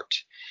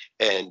apart,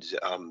 and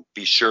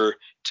be sure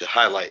to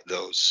highlight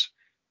those.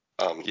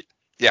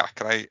 Yeah,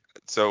 can I?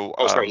 So,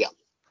 sorry, yeah.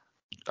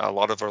 A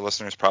lot of our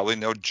listeners probably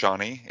know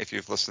Johnny if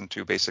you've listened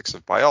to Basics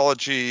of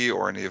Biology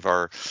or any of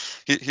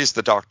he's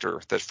the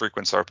doctor that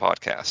frequents our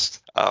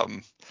podcast.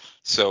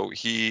 So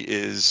he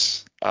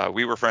is,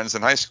 we were friends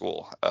in high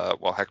school.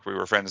 Well, heck, we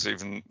were friends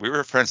in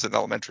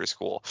elementary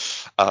school.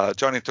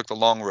 Johnny took the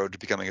long road to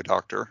becoming a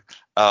doctor.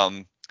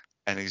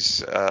 And he's,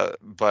 so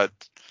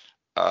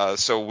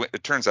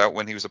it turns out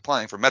when he was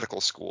applying for medical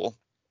school,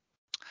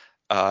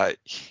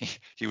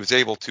 he was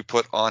able to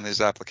put on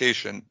his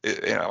application,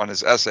 on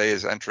his essay,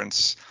 his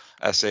entrance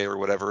essay or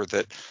whatever,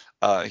 that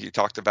he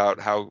talked about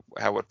how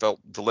it felt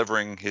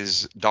delivering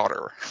his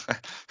daughter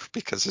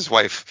because his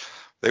wife,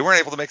 they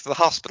weren't able to make it to the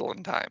hospital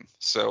in time.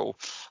 So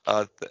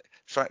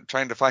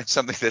trying to find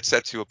something that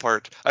sets you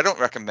apart. I don't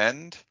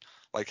recommend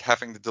like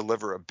having to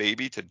deliver a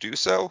baby to do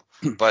so,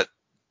 but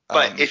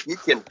if you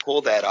can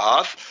pull that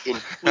off,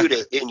 include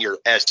it in your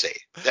essay.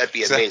 That'd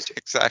be amazing.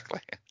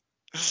 Exactly.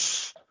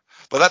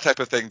 But that type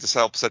of thing just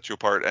helps set you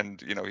apart.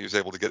 And, he was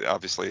able to get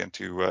obviously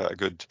into a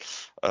good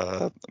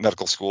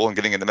medical school, and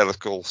getting into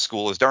medical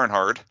school is darn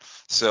hard.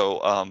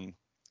 So,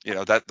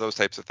 that those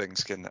types of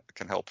things can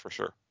help for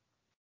sure.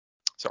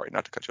 Sorry,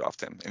 not to cut you off,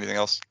 Tim. Anything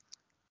else?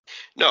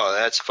 No,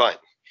 that's fine.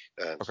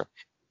 Okay.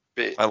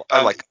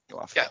 I like cutting you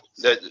off. Yeah,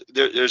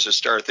 there's a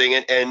star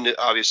thing, and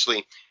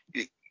obviously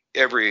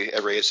every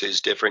essay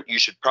is different. You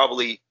should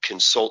probably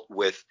consult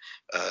with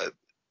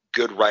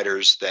good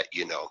writers that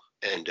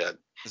and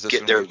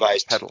get their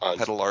advice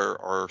peddle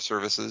our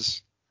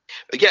services.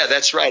 Yeah,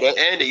 that's right.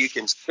 And you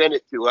can send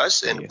it to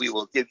us, and we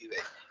will give you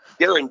a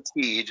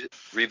guaranteed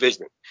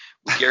revision.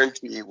 We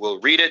guarantee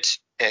we'll read it,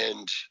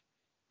 and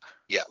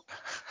yeah.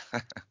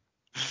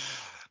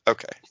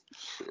 Okay.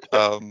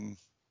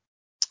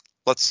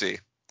 Let's see.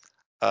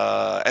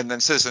 And then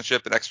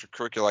citizenship and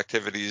extracurricular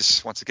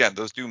activities, once again,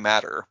 those do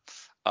matter.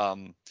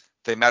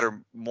 They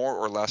matter more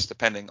or less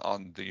depending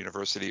on the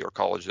university or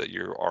college that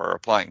you are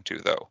applying to,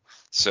 though.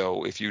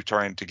 So if you're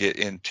trying to get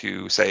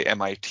into, say,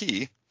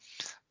 MIT,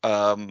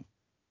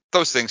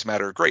 those things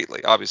matter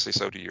greatly. Obviously,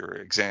 so do your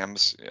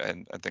exams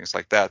and things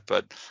like that.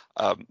 But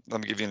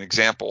let me give you an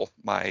example.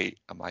 My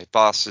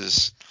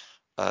boss's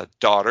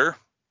daughter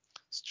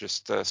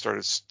just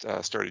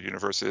started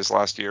university this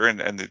last year,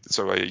 and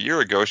so a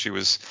year ago she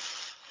was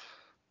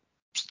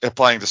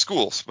applying to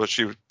schools, but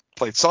she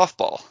played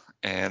softball,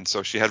 and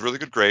so she had really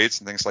good grades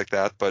and things like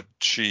that. But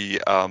she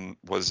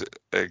was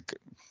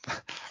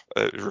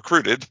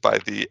recruited by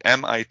the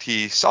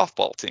MIT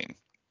softball team,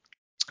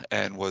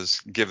 and was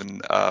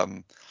given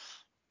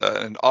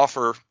an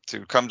offer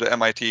to come to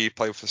MIT,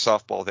 play with the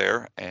softball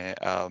there,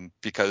 and,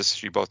 because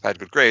she both had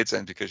good grades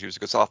and because she was a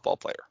good softball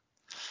player.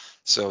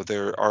 So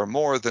there are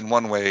more than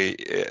one way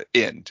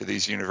into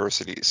these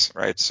universities,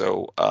 right?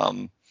 So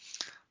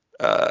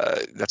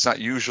that's not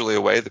usually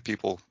a way that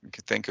people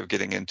could think of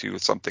getting into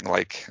something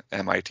like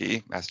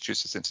MIT,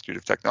 Massachusetts Institute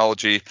of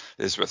Technology,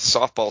 is with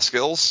softball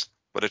skills,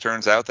 but it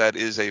turns out that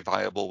is a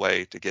viable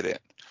way to get in.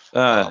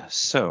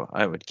 So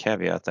I would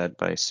caveat that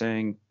by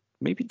saying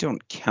maybe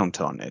don't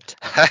count on it.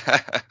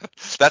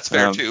 That's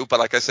fair too, but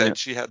like I said,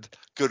 she had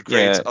good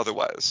grades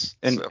otherwise.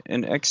 And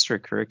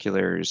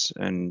extracurriculars,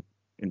 and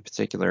in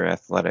particular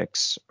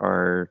athletics,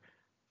 are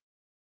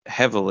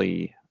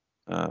heavily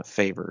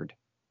favored.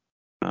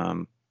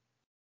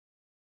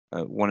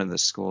 One of the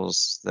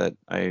schools that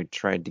I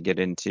tried to get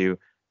into,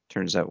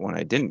 turns out one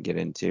I didn't get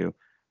into,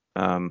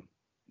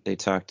 they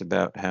talked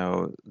about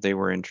how they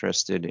were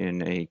interested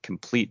in a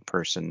complete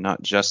person,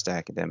 not just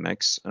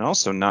academics, and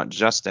also not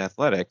just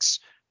athletics,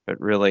 but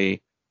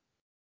really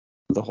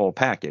the whole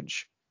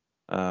package.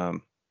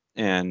 And,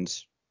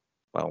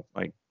 well,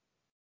 like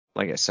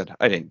I said,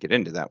 I didn't get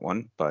into that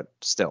one, but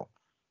still,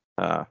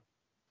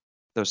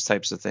 those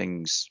types of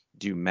things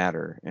do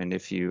matter. And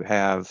if you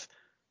have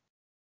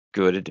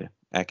good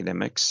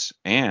academics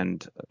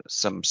and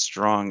some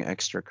strong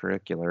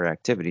extracurricular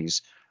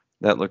activities,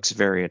 that looks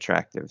very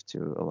attractive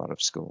to a lot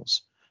of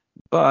schools.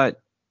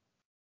 But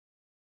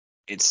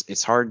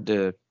it's hard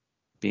to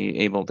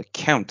be able to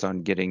count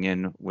on getting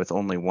in with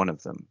only one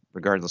of them,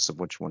 regardless of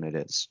which one it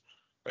is.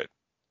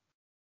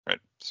 Right.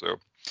 So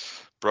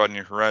broaden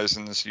your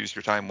horizons, use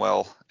your time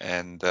well,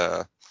 and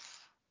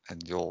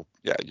you'll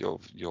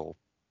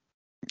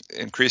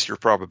increase your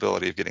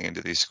probability of getting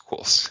into these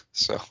schools.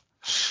 So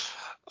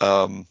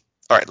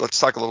all right, let's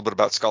talk a little bit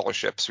about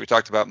scholarships. We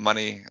talked about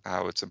money,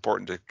 how it's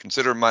important to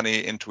consider money,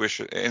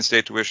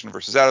 in-state tuition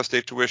versus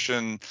out-of-state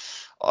tuition,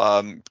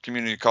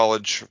 community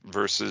college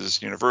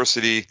versus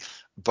university.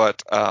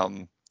 But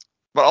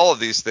all of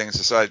these things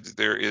aside,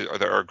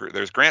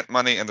 there's grant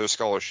money and there's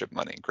scholarship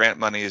money. Grant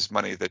money is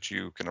money that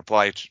you can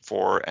apply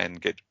for and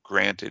get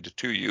granted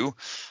to you.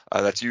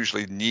 That's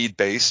usually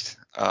need-based.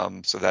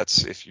 So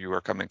that's if you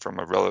are coming from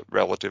a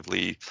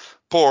relatively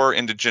poor,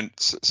 indigent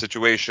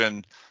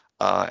situation,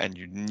 and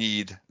you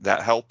need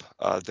that help,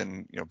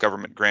 then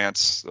government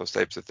grants, those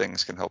types of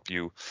things can help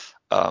you.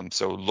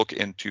 So look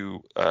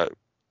into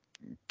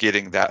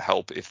getting that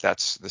help if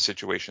that's the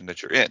situation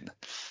that you're in.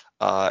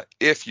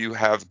 If you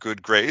have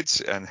good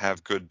grades and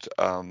have good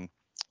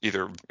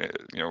either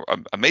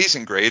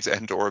amazing grades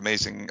and or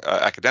amazing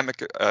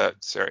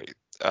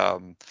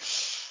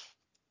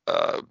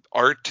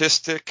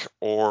artistic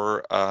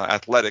or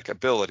athletic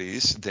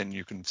abilities, then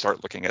you can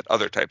start looking at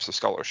other types of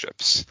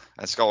scholarships.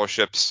 And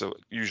scholarships, so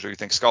usually you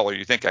think scholar,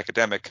 you think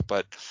academic,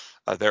 but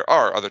there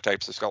are other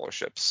types of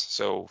scholarships.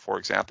 So, for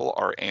example,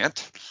 our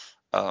aunt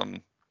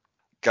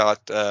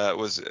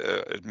was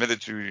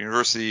admitted to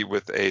university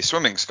with a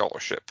swimming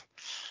scholarship,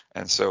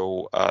 And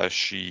so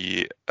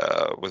she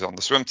was on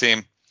the swim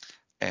team,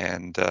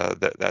 and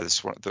that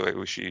is one of the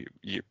way she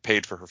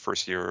paid for her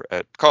first year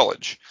at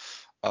college.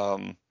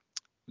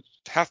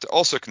 Have to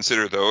also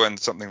consider, though, and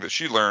something that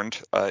she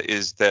learned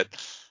is that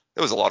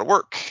it was a lot of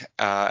work,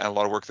 and a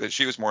lot of work that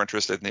she was more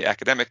interested in the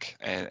academic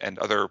and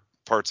other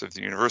parts of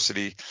the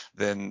university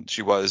than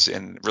she was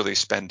in really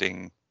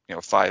spending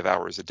 5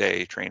 hours a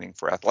day training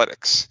for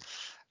athletics.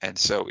 And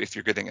so if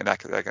you're getting a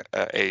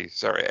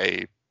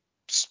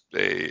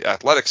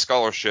athletic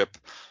scholarship,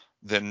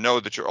 then know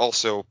that you're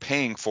also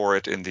paying for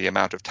it in the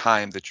amount of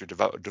time that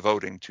you're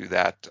devoting to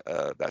that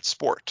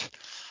sport.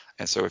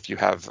 And so if you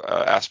have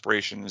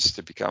aspirations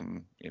to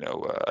become,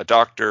 a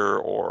doctor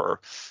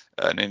or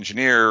an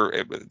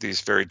engineer,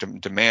 these very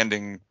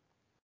demanding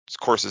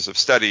courses of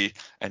study,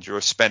 and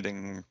you're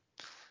spending,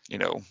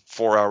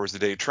 4 hours a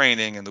day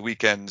training and the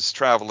weekends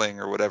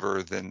traveling or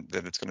whatever, then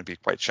it's going to be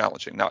quite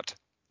challenging.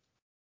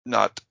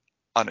 Not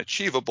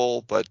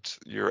unachievable, but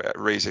you're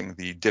raising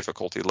the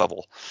difficulty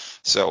level.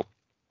 So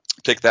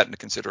take that into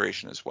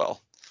consideration as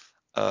well.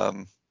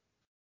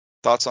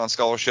 Thoughts on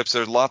scholarships?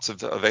 There are lots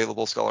of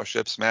available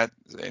scholarships. Matt,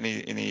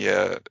 any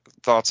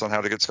thoughts on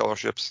how to get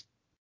scholarships?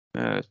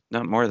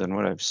 Not more than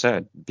what I've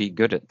said. Be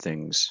good at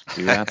things.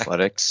 Do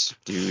athletics.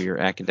 Do your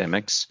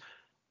academics.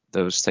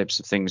 Those types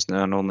of things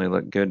not only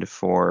look good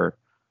for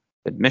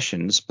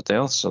admissions, but they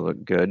also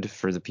look good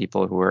for the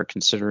people who are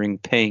considering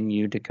paying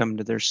you to come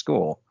to their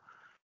school.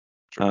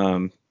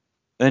 Sure.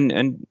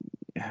 And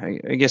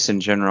I guess in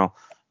general,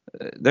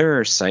 there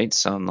are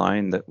sites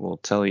online that will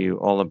tell you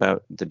all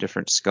about the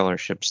different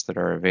scholarships that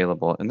are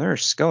available, and there are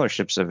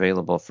scholarships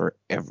available for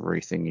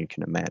everything you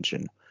can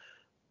imagine.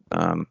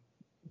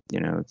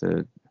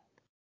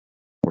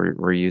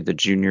 Were you the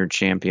junior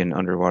champion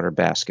underwater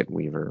basket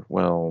weaver?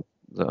 Well,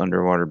 the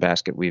Underwater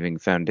Basket Weaving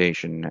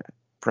Foundation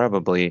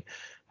probably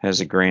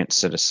has a grant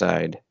set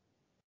aside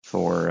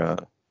for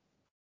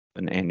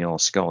an annual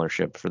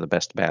scholarship for the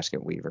best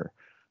basket weaver.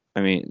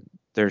 I mean,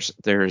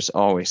 there's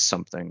always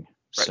something.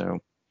 Right.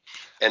 So.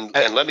 And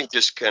let me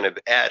just kind of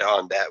add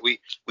on that. We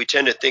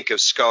tend to think of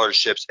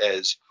scholarships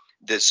as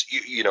this,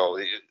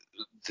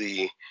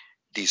 the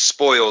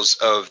spoils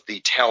of the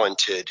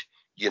talented.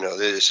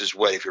 This is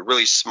what, if you're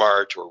really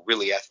smart or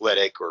really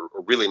athletic or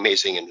really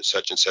amazing in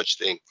such and such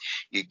thing,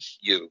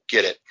 you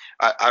get it.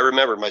 I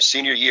remember my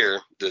senior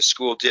year, the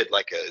school did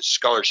like a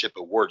scholarship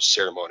awards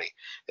ceremony.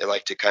 They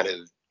like to kind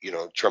of,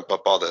 trump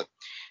up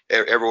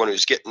everyone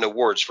who's getting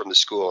awards from the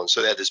school. And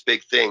so they had this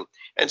big thing.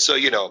 And so,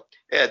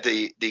 they had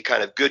the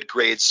kind of good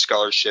grades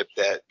scholarship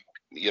that,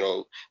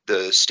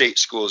 the state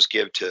schools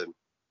give to,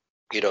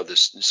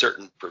 this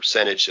certain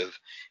percentage of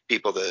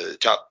people, the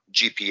top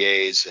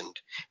GPAs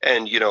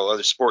and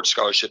other sports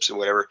scholarships and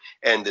whatever.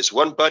 And this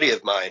one buddy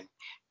of mine,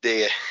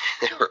 there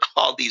were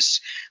all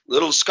these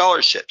little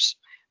scholarships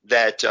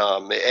that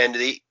and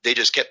they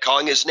just kept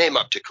calling his name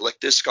up to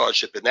collect this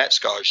scholarship and that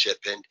scholarship.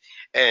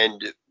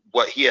 And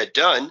what he had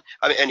done,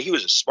 and he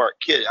was a smart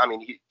kid.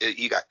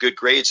 He got good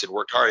grades and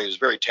worked hard. He was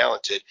very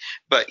talented,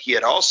 but he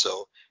had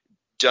also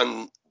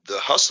done the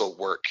hustle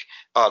work.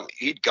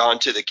 He'd gone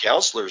to the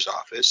counselor's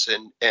office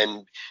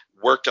and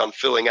worked on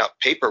filling out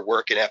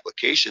paperwork and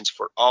applications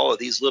for all of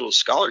these little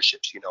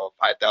scholarships,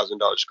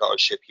 $5,000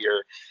 scholarship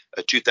here,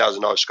 a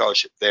 $2,000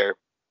 scholarship there.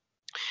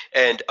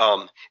 And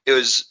it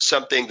was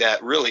something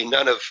that really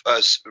none of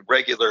us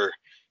regular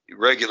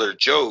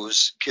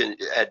Joes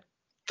had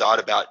thought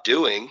about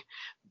doing.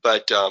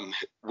 But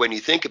when you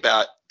think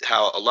about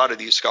how a lot of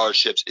these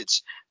scholarships,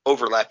 it's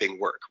overlapping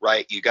work,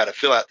 right? You got to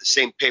fill out the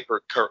same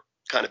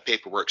kind of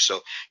paperwork so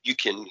you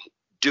can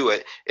do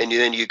it, and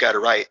then you got to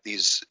write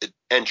these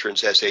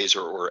entrance essays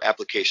or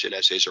application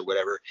essays or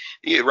whatever.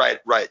 You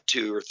write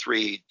 2 or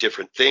 3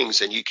 different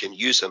things, and you can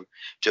use them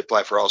to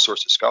apply for all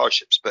sorts of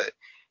scholarships. But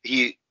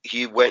he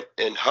went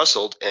and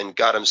hustled and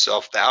got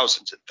himself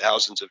thousands and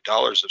thousands of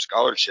dollars of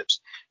scholarships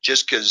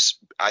just because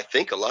I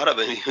think a lot of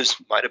them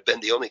might have been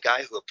the only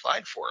guy who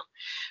applied for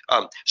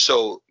them.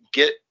 So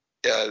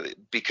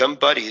become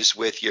buddies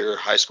with your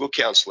high school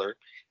counselor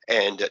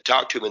and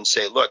talk to him and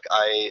say, look,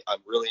 I'm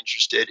really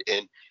interested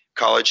in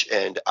college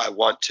and I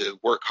want to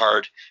work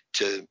hard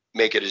to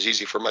make it as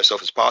easy for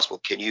myself as possible.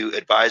 Can you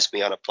advise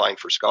me on applying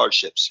for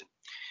scholarships? And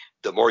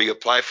the more you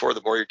apply for,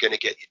 the more you're going to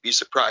get. You'd be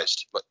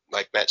surprised. But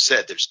like Matt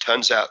said, there's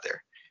tons out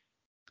there.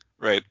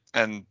 Right.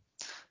 And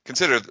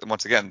consider,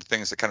 once again, the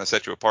things that kind of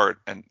set you apart.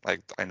 And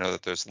like, I know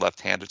that there's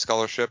left-handed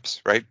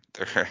scholarships, right?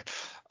 There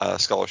are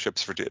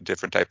scholarships for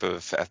different type of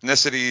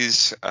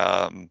ethnicities,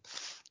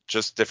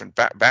 just different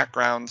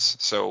backgrounds.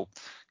 So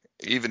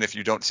even if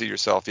you don't see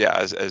yourself,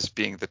 as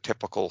being the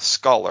typical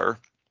scholar,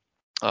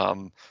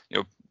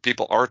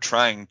 people are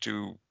trying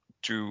to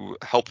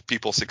help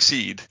people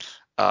succeed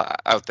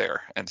out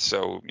there. And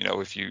so,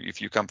 if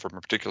you come from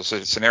a particular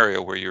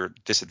scenario where you're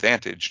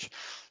disadvantaged,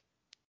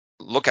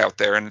 look out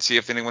there and see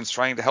if anyone's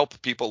trying to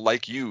help people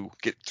like you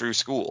get through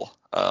school.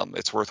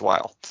 It's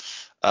worthwhile.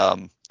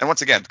 And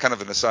once again, kind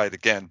of an aside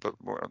again, but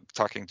we're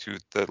talking to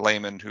the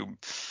layman who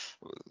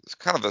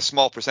kind of a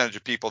small percentage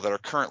of people that are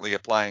currently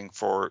applying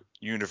for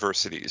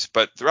universities,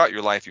 but throughout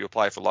your life you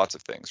apply for lots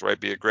of things, right?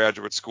 Be it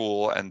graduate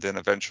school, and then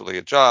eventually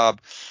a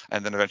job,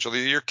 and then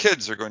eventually your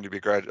kids are going to be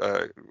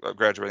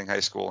graduating high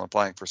school and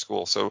applying for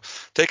school. So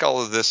take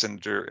all of this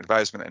into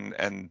advisement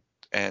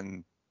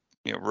and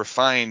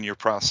refine your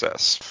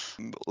process.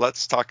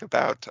 Let's talk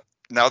about,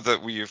 now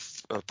that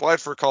we've applied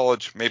for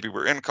college, maybe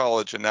we're in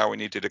college, and now we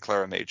need to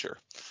declare a major.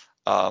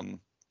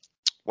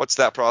 What's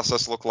that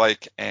process look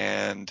like?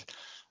 And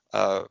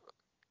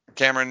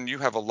Cameron, you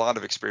have a lot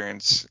of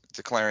experience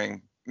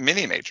declaring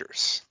mini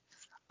majors.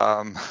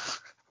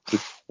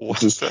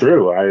 Which is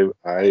true.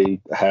 I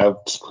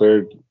have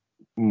declared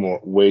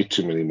way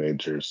too many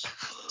majors.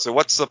 So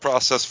what's the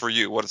process for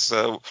you? What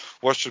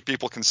should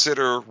people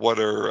consider? What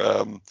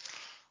are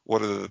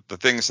the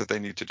things that they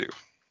need to do?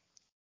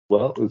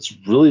 Well, it's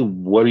really,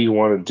 what do you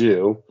want to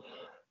do?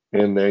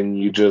 And then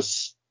you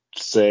just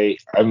say,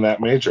 I'm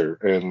that major.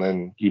 And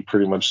then you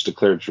pretty much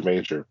declared your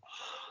major.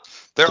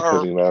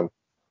 Depending on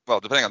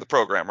the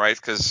program, right?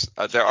 Because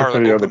there are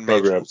depending open on the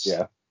program, majors.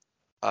 yeah.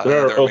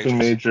 There are open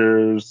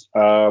majors.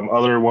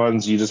 Other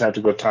ones, you just have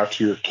to go talk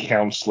to your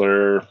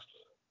counselor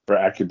or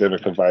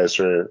academic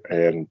advisor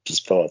and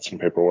just fill out some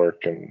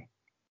paperwork, and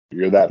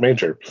you're that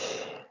major.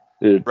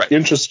 Right.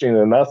 Interesting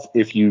enough,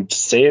 if you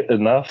say it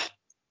enough,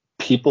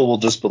 people will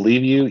just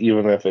believe you,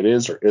 even if it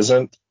is or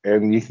isn't.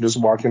 And you can just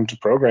walk into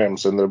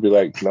programs and they'll be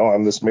like, no,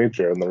 I'm this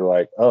major. And they're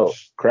like, oh,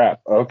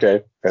 crap.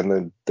 Okay. And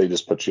then they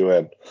just put you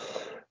in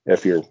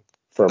if you're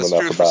firm enough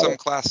about it. That's true for some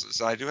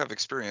classes. I do have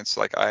experience.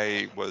 Like,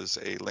 I was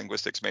a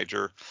linguistics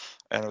major,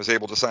 and I was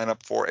able to sign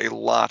up for a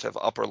lot of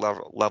upper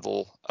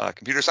level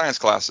computer science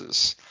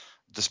classes,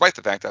 despite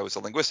the fact I was a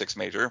linguistics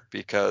major,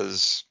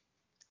 because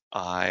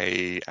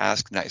I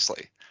asked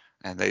nicely.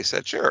 And they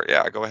said, sure,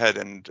 yeah, go ahead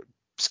and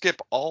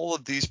skip all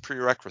of these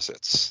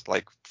prerequisites,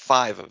 like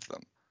 5 of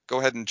them. Go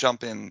ahead and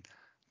jump in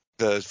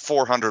the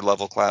 400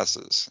 level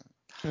classes.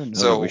 I don't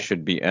know that we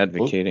should be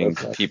advocating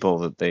to people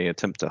that they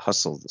attempt to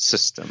hustle the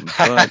system,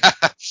 but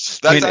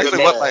that's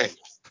actually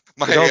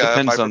what it all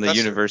depends on the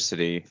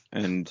university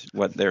and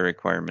what their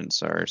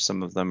requirements are.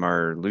 Some of them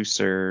are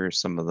looser,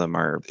 some of them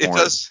are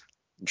more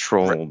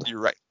controlled. You're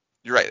right.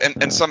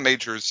 And some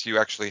majors you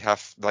actually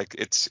have, like,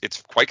 it's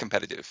quite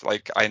competitive.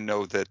 Like, I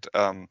know that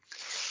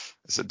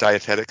it's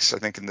dietetics, I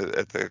think,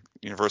 at the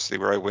university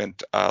where I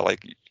went,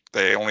 like,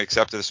 they only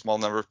accepted a small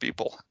number of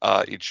people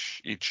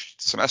each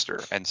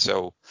semester, and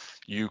so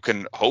you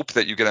can hope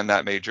that you get in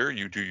that major.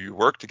 You do your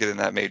work to get in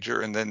that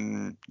major, and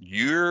then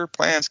your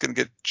plan's going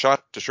to get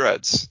shot to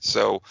shreds.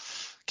 So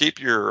keep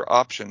your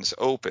options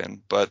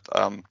open, but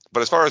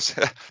as far as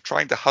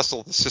trying to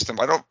hustle the system,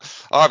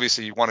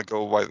 obviously you want to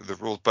go by the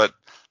rules, but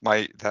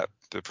the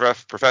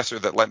professor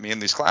that let me in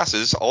these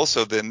classes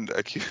also then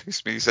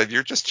accused me. He said,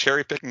 you're just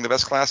cherry picking the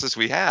best classes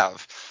we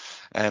have.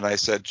 And I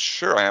said,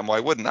 sure I am,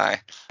 why wouldn't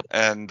I?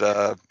 And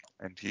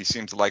he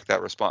seemed to like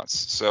that response.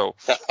 So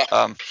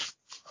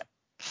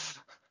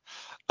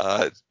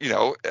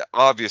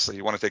obviously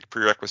you want to take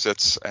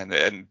prerequisites,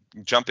 and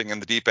jumping in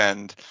the deep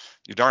end,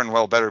 you darn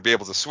well better be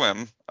able to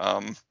swim,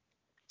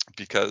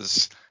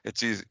 because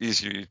it's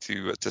easier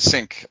to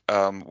sink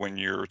when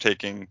you're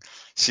taking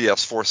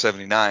CS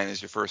 479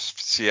 as your first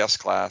CS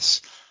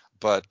class.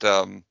 But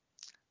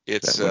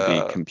it's that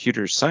would be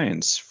computer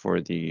science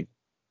for the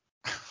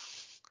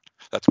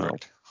that's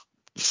correct.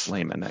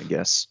 Layman, I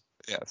guess.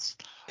 Yes.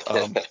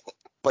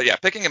 But yeah,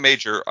 picking a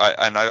major,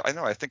 I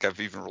know I think I've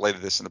even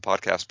related this in the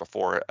podcast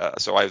before.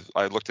 So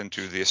I looked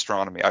into the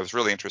astronomy. I was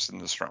really interested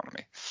in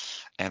astronomy,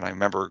 and I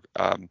remember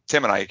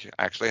Tim and I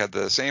actually had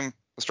the same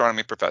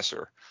astronomy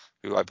professor,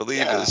 who I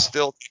believe is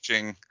still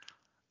teaching,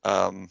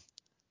 and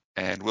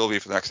will be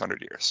for the next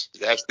 100 years.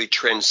 It actually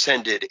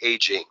transcended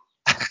aging.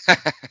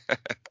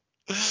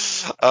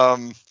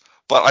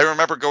 But I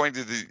remember going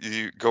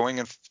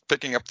and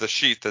picking up the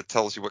sheet that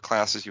tells you what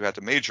classes you had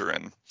to major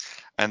in,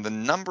 and the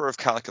number of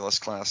calculus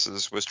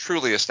classes was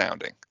truly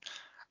astounding.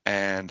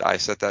 And I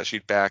set that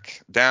sheet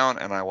back down,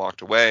 and I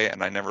walked away,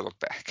 and I never looked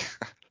back.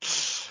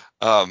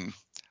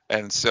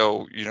 And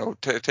so,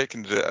 take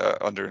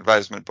under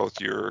advisement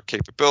both your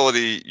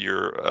capability,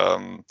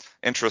 your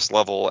interest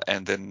level,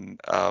 and then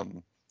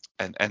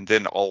and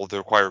then all the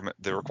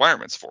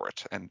requirements for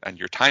it, and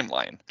your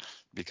timeline,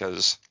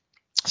 because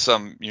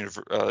some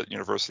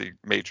university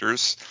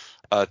majors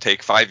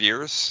take 5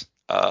 years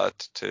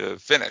to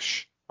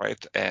finish,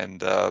 right?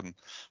 And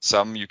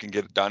some you can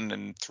get it done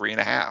in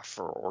 3.5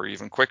 or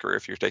even quicker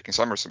if you're taking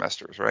summer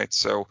semesters, right?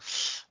 So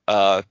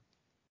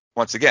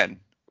once again,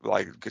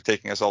 like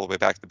taking us all the way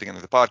back to the beginning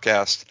of the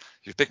podcast,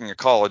 you're picking a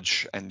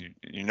college and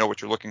you know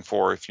what you're looking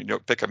for. If you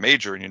pick a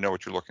major and you know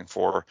what you're looking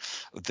for,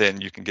 then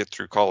you can get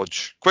through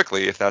college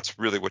quickly if that's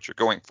really what you're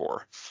going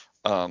for.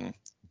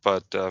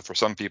 But for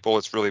some people,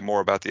 it's really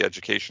more about the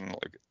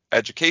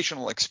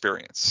educational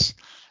experience,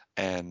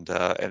 and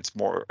it's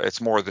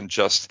more than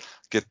just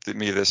get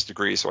me this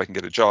degree so I can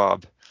get a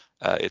job.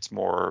 It's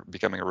more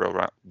becoming a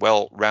real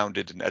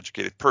well-rounded and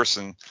educated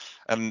person,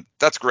 and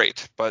that's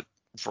great. But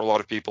for a lot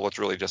of people, it's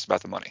really just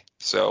about the money.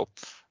 So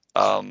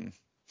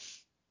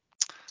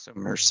So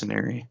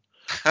mercenary.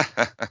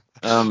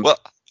 Well,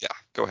 yeah,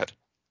 go ahead.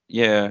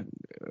 Yeah,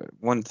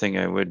 one thing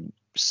I would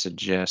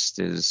suggest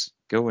is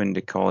go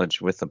into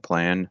college with a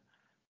plan.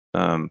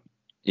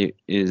 It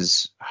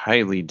is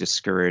highly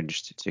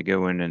discouraged to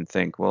go in and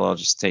think, well, I'll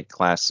just take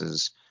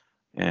classes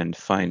and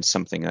find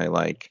something I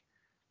like.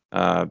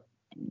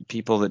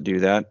 People that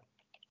do that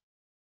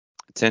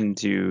tend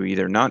to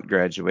either not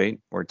graduate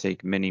or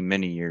take many,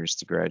 many years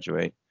to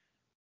graduate.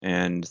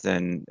 And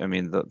then, I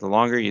mean, the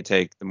longer you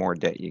take, the more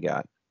debt you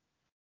got,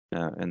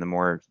 and the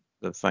more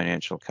the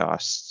financial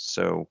costs.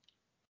 So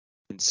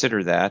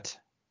consider that.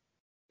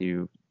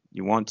 You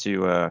want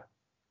to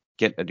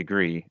get a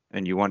degree,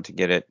 and you want to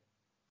get it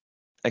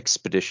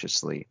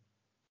expeditiously.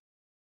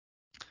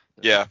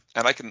 Yeah,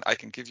 and I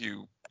can give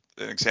you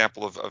an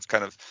example of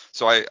kind of,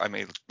 so I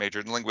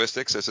majored in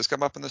linguistics, as has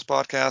come up in this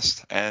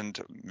podcast and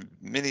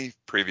many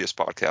previous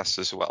podcasts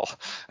as well.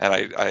 And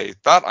I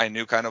thought I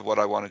knew kind of what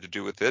I wanted to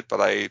do with it, but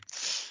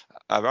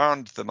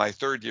around my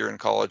third year in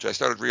college, I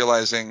started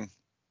realizing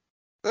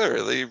there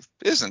really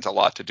isn't a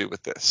lot to do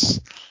with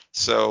this.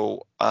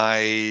 So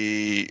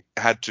I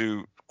had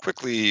to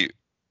quickly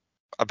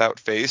about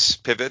face,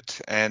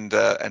 pivot, and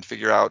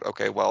figure out,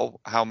 okay,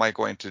 well, how am I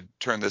going to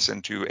turn this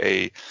into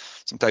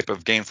some type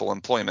of gainful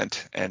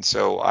employment? And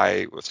so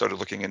I started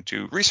looking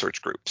into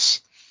research groups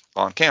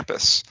on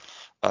campus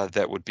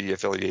that would be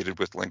affiliated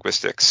with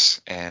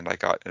linguistics, and I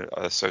got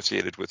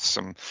associated with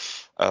some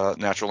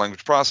natural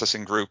language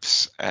processing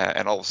groups,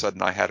 and all of a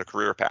sudden I had a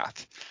career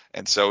path.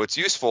 And so it's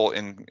useful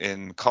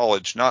in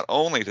college not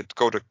only to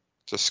go to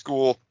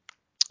school,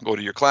 go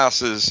to your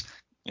classes,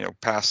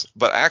 pass,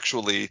 but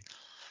actually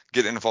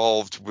get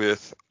involved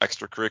with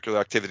extracurricular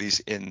activities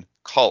in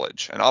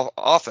college. And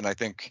often, I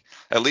think,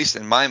 at least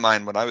in my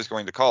mind, when I was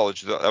going to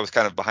college, I was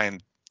kind of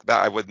behind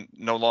that. I would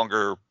no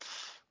longer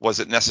was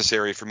it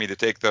necessary for me to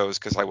take those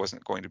because I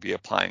wasn't going to be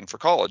applying for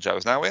college. I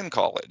was now in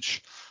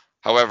college.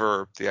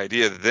 However, the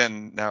idea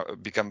then now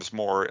becomes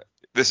more,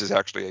 this is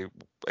actually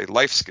a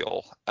life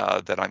skill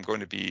that I'm going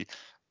to be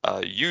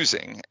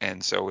using.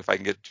 And so if I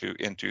can get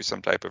into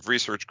some type of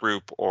research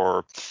group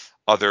or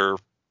other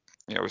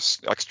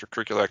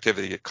extracurricular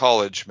activity at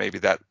college, maybe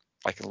that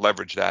I can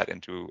leverage that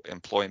into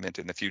employment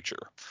in the future.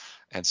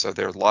 And so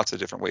there are lots of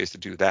different ways to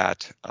do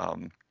that.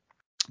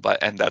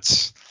 And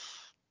that's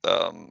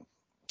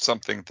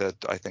something that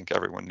I think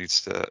everyone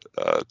needs to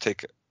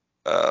take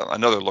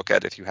another look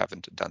at if you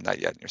haven't done that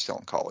yet and you're still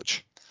in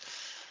college.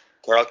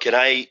 Carl, can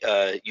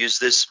I use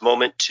this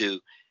moment to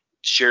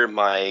share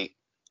my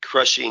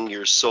crushing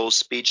your soul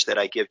speech that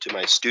I give to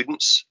my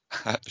students?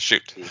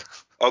 Shoot.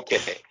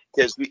 Okay,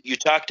 because you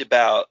talked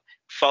about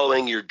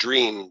following your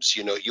dreams.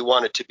 You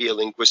wanted to be a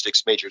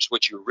linguistics major. It's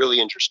what you're really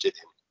interested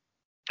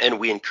in. And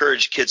we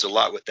encourage kids a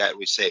lot with that.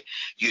 We say,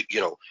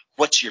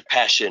 what's your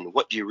passion?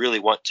 What do you really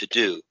want to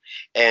do?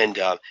 And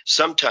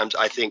sometimes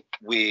I think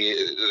we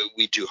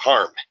do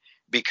harm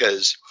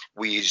because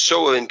we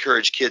so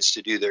encourage kids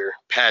to do their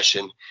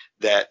passion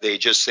that they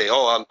just say,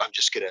 oh, I'm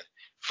just going to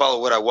follow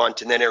what I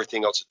want, and then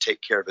everything else will take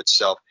care of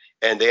itself.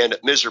 And they end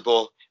up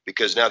miserable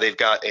because now they've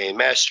got a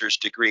master's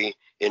degree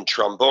in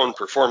trombone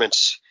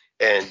performance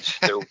and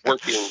they're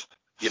working,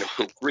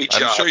 great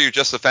job. I'm sure you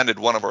just offended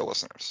one of our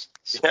listeners.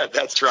 Yeah,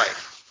 that's right.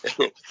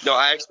 No,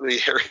 I actually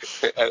heard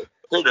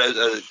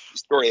a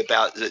story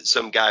about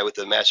some guy with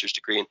a master's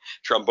degree in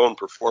trombone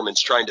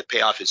performance trying to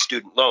pay off his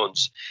student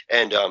loans.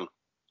 And,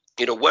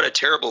 what a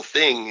terrible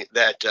thing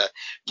that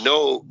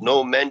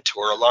no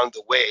mentor along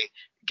the way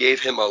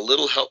gave him a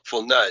little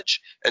helpful nudge.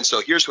 And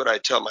so here's what I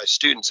tell my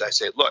students. I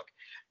say, look,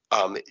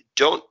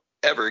 don't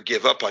ever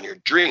give up on your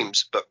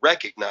dreams, but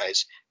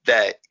recognize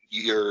that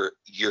your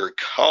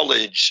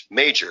college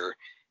major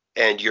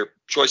and your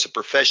choice of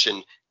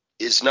profession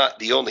is not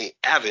the only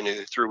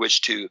avenue through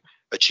which to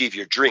achieve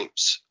your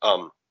dreams.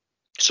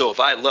 So if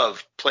I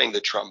love playing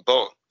the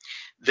trombone,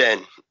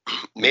 then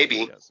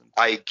maybe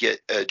I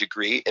get a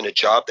degree in a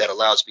job that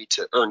allows me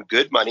to earn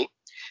good money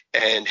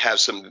and have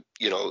some,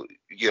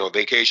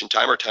 vacation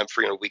time or time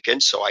free on a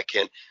weekend so I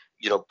can,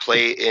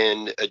 play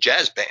in a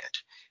jazz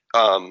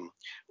band.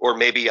 Or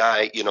maybe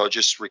I,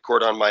 just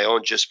record on my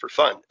own just for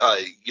fun.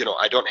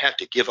 I don't have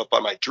to give up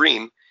on my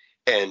dream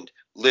and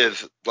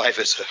live life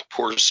as a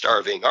poor,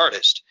 starving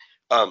artist.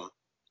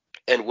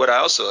 And what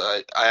I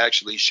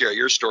actually share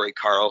your story,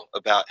 Carl,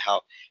 about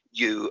how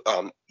you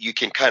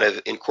can kind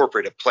of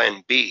incorporate a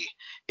plan B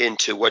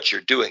into what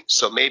you're doing.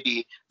 So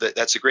maybe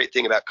that's a great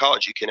thing about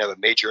college. You can have a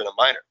major and a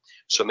minor.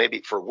 So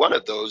maybe for one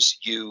of those,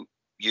 you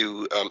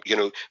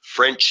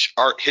French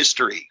art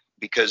history,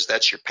 because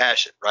that's your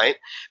passion, right?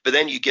 But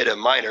then you get a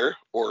minor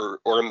or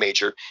a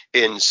major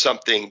in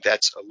something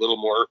that's a little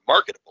more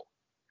marketable,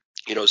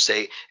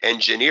 say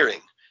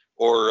engineering,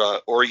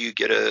 or you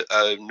get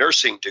a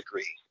nursing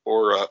degree,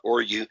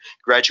 or you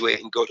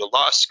graduate and go to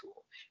law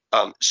school,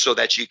 so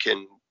that you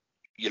can,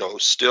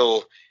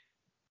 still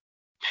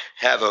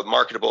have a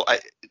marketable,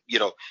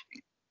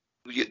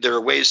 there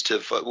are ways to,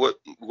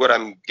 what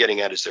I'm getting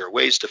at is there are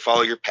ways to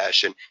follow your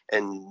passion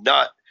and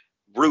not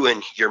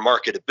ruin your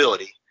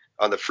marketability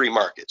on the free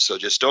market. So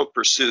just don't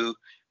pursue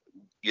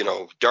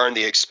darn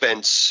the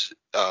expense,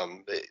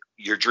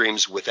 your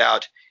dreams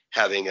without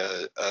having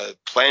a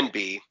plan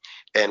B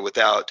and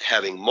without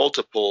having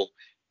multiple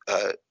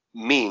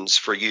means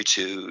for you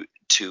to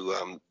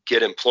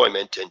get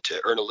employment and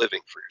to earn a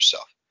living for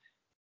yourself.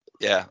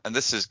 Yeah, and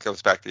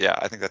goes back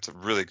to, I think that's a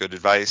really good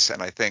advice,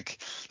 and I think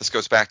this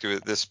goes back to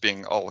this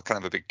being all kind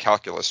of a big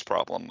calculus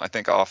problem. I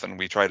think often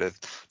we try to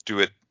do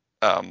it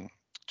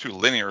too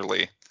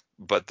linearly,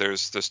 but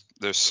there's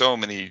so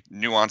many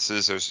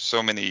nuances, there's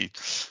so many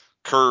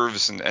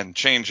curves and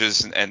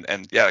changes,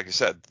 and yeah, like you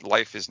said,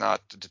 life is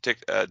not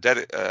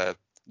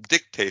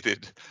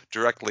dictated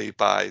directly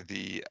by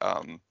the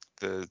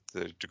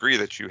degree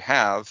that you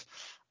have,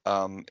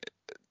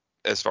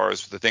 as far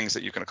as the things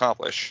that you can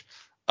accomplish.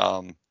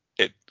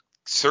 It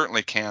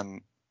certainly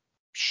can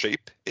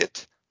shape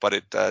it, but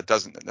it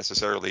doesn't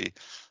necessarily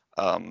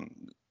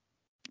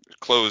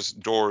close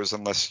doors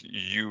unless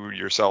you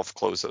yourself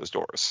close those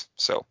doors.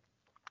 So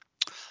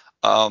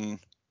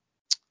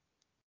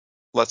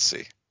let's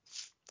see.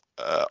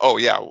 A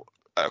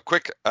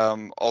quick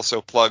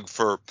also plug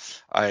for,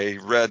 I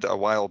read a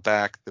while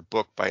back the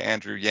book by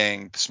Andrew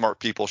Yang, Smart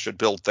People Should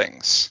Build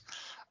Things.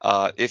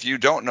 If you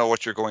don't know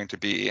what you're going to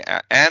be,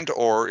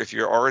 or if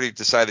you're already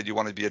decided you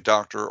want to be a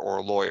doctor or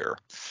a lawyer,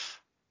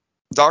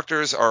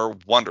 doctors are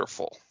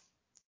wonderful.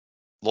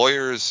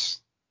 Lawyers,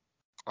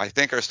 I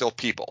think, are still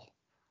people.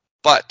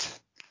 But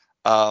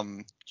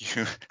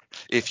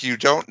if you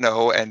don't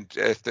know, and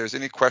if there's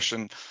any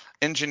question,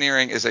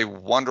 engineering is a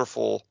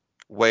wonderful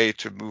way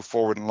to move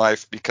forward in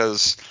life,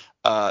 because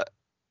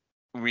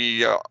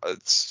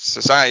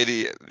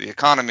society, the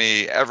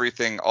economy,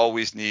 everything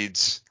always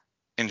needs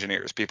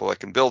engineers, people that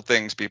can build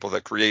things, people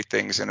that create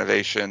things,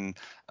 innovation,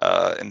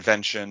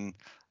 invention,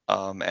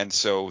 and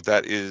so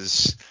that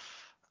is.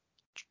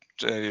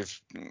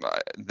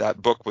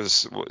 That book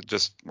was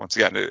just, once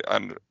again,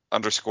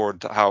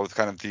 underscored how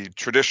kind of the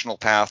traditional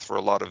path for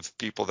a lot of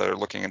people that are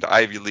looking into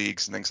Ivy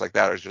Leagues and things like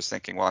that are just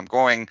thinking, well, I'm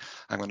going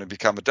to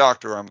become a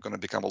doctor, I'm going to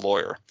become a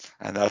lawyer,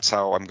 and that's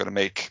how I'm going to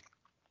make,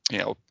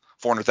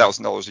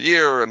 $400,000 a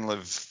year and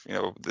live,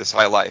 this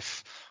high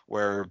life,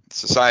 where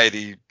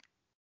society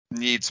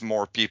needs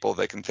more people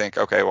that can think,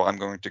 okay, well, I'm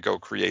going to go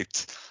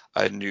create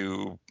a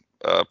new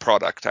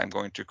product. I'm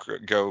going to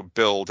go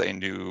build a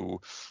new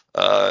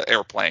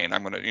airplane.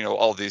 I'm going to,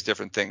 all these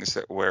different things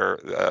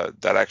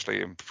that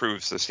actually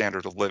improves the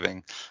standard of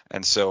living.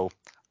 And so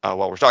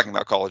while we're talking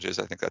about colleges,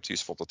 I think that's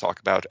useful to talk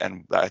about.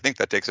 And I think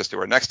that takes us to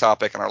our next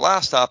topic and our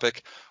last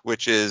topic,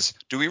 which is,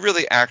 do we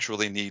really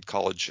actually need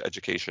college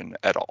education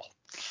at all?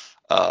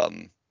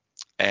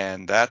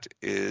 And that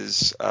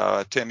is,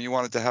 Tim, you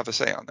wanted to have a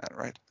say on that,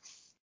 right?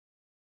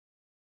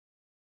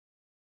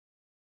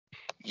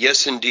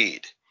 Yes,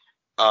 indeed.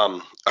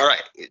 All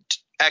right.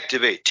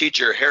 Activate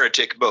teacher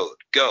heretic mode.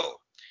 Go.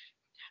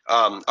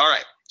 All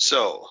right.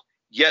 So,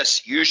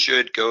 yes, you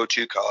should go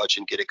to college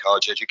and get a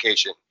college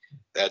education.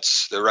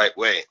 That's the right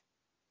way.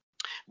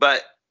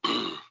 But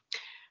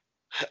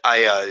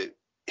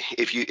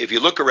if you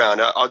look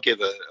around, I'll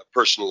give a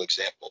personal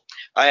example.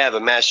 I have a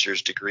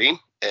master's degree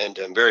and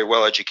I'm very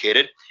well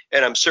educated,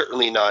 and I'm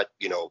certainly not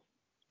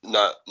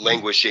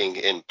languishing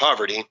in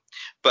poverty,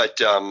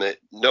 but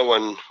no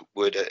one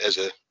would, as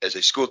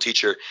a school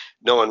teacher,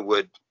 no one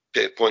would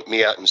point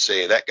me out and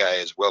say that guy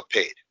is well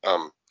paid.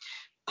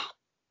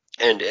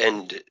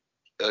 And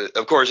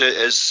of course,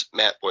 as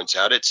Matt points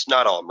out, it's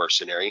not all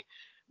mercenary,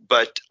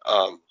 but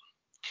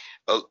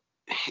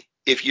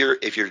if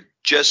you're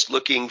just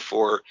looking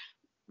for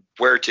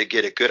where to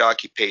get a good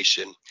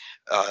occupation,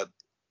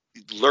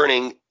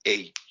 learning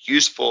a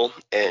useful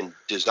and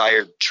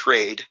desired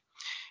trade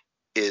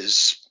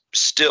is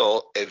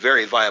still a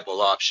very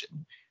viable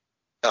option.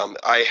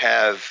 I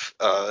have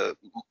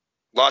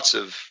lots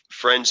of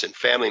friends and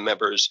family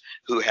members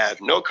who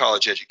have no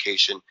college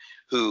education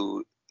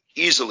who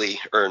easily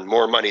earn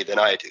more money than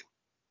I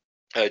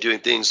do, doing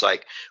things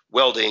like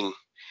welding,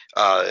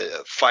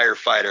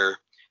 firefighter,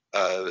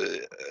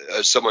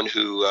 someone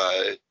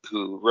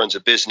who runs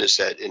a business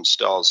that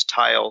installs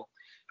tile,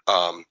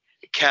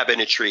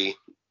 cabinetry,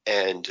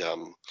 and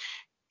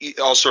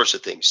all sorts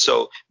of things.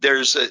 So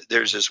there's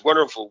this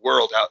wonderful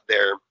world out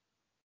there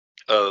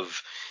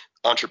of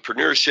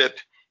entrepreneurship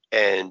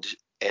and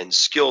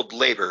skilled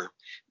labor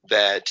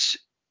that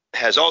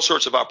has all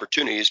sorts of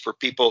opportunities for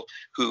people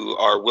who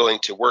are willing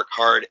to work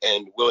hard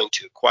and willing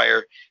to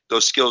acquire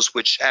those skills,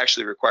 which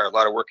actually require a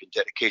lot of work and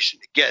dedication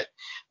to get,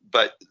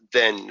 but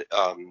then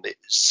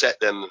set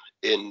them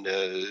in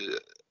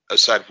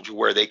aside to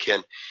where they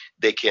can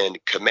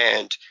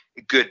command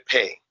good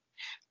pay.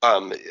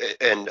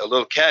 And a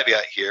little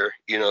caveat here,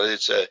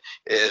 it's a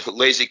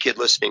lazy kid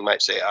listening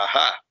might say,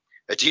 aha,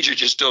 a teacher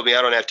just told me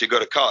I don't have to go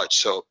to college,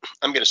 so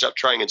I'm going to stop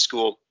trying in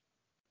school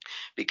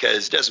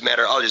because it doesn't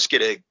matter. I'll just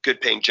get a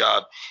good paying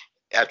job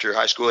after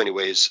high school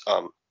anyways,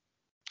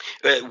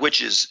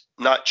 which is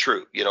not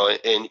true.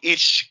 In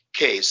each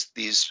case,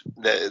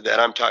 that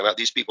I'm talking about,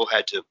 these people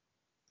had to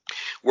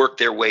work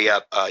their way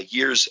up,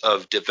 years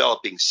of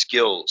developing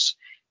skills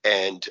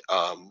and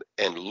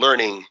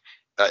learning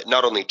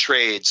not only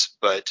trades,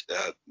 but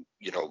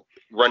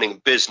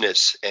running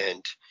business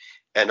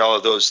and all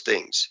of those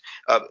things.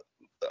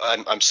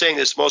 I'm saying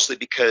this mostly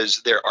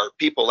because there are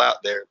people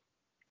out there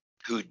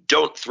who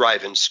don't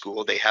thrive in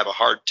school. They have a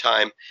hard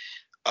time.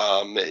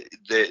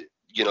 They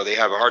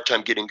have a hard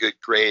time getting good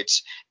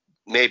grades.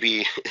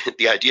 Maybe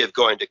the idea of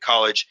going to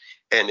college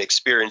and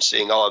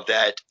experiencing all of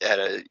that at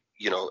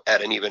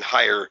an even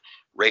higher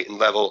rate and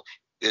level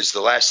is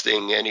the last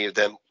thing any of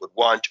them would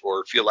want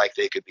or feel like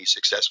they could be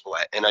successful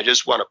at. And I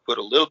just want to put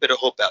a little bit of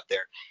hope out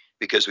there,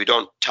 because we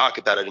don't talk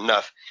about it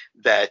enough,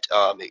 that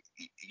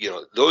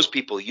those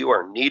people, you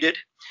are needed,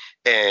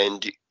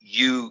 and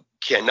you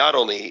can not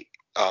only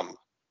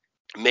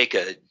make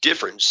a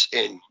difference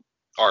in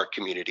our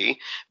community,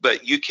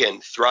 but you can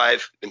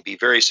thrive and be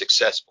very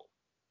successful.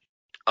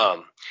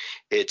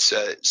 It's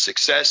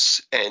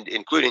success, and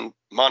including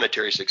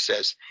monetary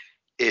success,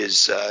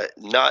 is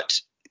not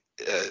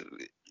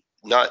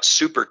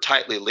super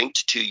tightly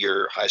linked to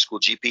your high school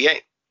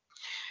GPA.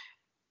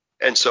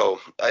 And so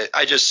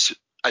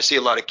I see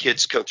a lot of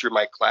kids come through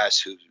my class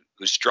who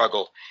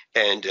struggle,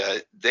 and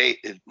they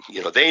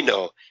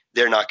know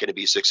they're not going to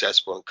be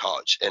successful in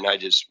college. And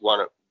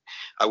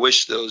I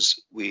wish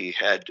we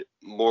had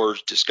more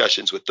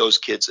discussions with those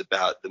kids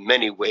about the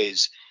many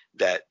ways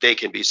that they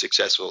can be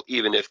successful,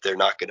 even if they're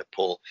not going to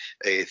pull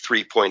a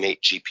 3.8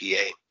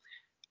 GPA.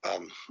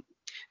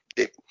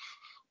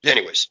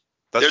 Anyways,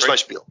 there's my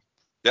spiel.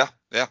 Yeah.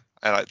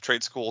 And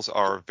trade schools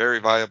are very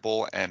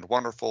viable and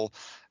wonderful.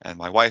 And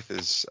my wife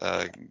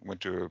got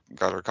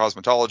her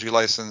cosmetology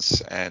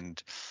license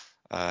and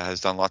has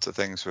done lots of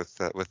things with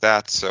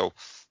that. So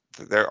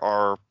there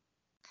are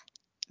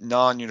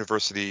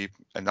non-university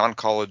and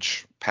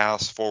non-college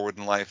paths forward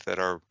in life that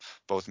are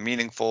both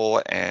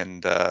meaningful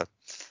and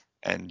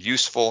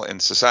useful in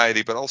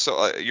society, but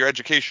also your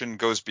education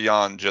goes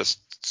beyond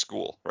just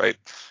school, right?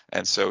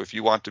 And so if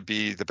you want to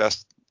be the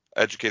best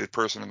educated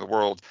person in the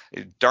world,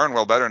 you darn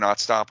well better not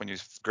stop when you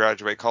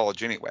graduate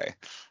college anyway.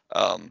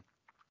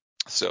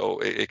 So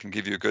it can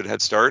give you a good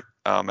head start.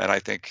 And I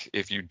think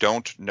if you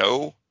don't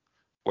know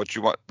what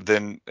you want,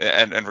 then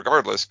and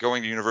regardless,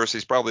 going to university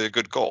is probably a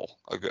good goal,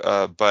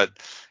 but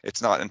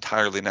it's not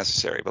entirely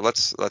necessary. But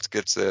let's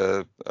get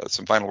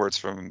some final words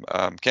from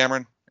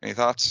Cameron. Any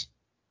thoughts?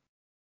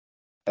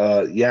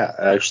 Yeah,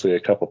 actually, a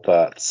couple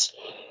thoughts.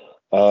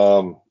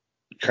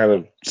 Kind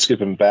of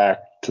skipping back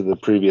to the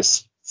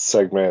previous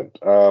segment.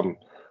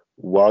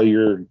 While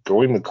you're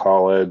going to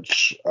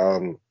college,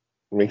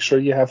 make sure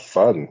you have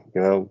fun.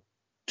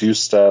 Do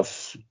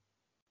stuff,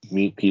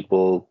 meet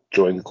people,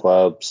 join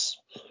clubs.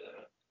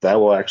 That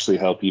will actually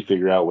help you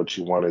figure out what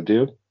you want to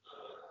do.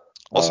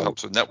 Also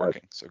helps with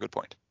networking. So good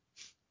point.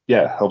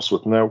 Yeah, helps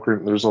with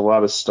networking. There's a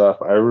lot of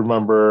stuff. I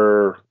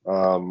remember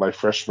my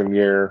freshman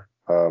year,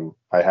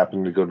 I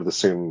happened to go to the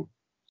same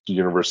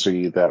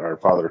university that our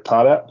father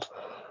taught at.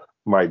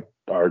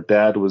 Our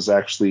dad was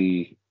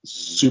actually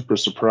super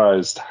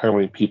surprised how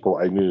many people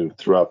I knew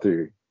throughout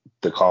the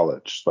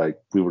college.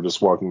 Like, we were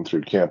just walking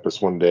through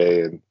campus one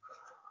day, and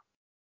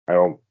I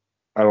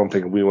don't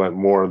think we went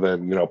more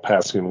than,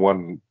 passing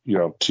one,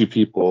 two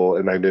people,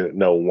 and I didn't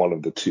know one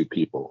of the two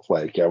people.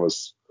 Like, I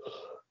was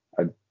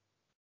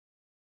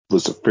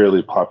a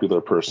fairly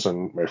popular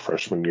person my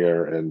freshman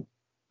year, and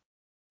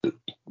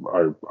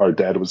our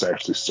dad was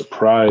actually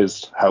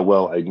surprised how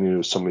well I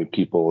knew so many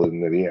people.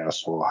 And then he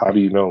asked, well, how do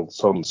you know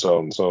so and so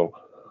and so?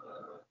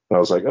 And I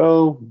was like,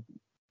 oh,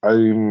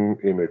 I'm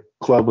in a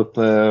club with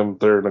them,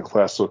 they're in a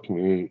class with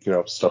me,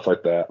 stuff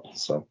like that.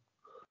 So,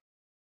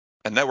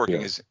 and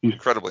networking is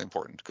incredibly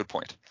important. Good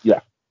point. Yeah.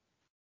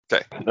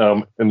 Okay.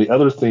 And the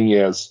other thing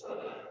is,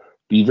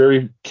 be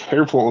very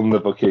careful in the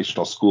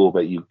vocational school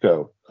that you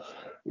go.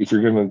 If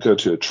you're going to go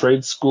to a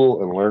trade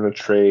school and learn a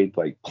trade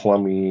like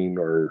plumbing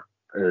or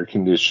air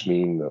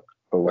conditioning,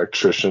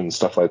 electrician,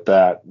 stuff like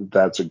that,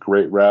 that's a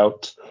great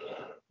route.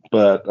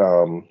 But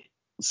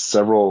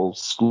several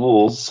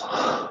schools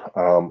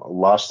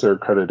lost their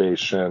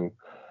accreditation,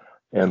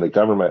 and the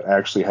government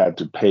actually had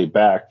to pay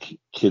back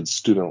kids'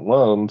 student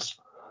loans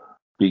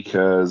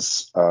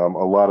because a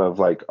lot of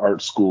like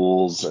art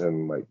schools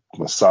and like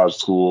massage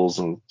schools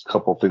and a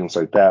couple things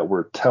like that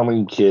were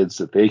telling kids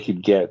that they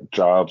could get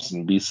jobs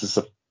and be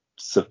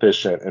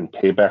sufficient and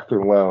pay back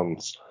their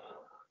loans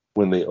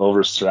when they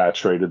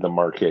oversaturated the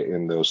market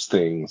in those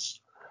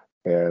things,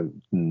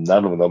 and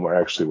none of them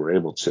actually were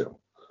able to.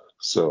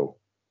 So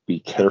be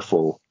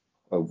careful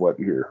of what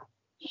you're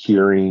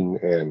hearing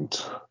and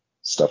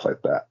stuff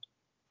like that.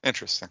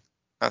 Interesting.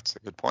 That's a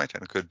good point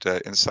and a good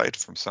insight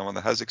from someone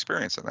that has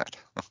experience in that.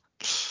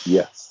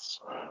 Yes.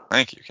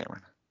 Thank you,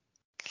 Cameron.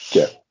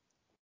 Okay.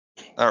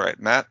 All right,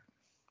 Matt,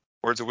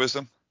 words of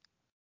wisdom?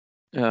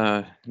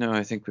 No,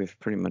 I think we've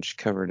pretty much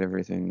covered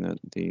everything that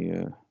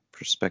the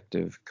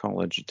prospective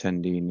college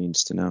attendee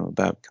needs to know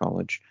about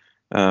college.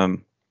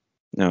 No,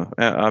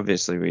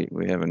 obviously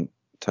we haven't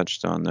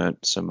touched on that.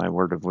 So my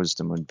word of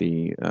wisdom would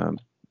be,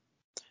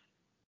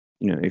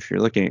 if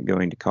you're looking at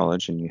going to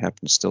college and you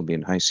happen to still be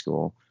in high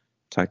school,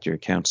 talk to your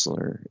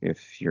counselor.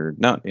 If you're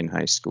not in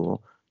high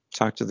school,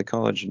 talk to the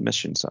college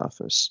admissions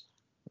office.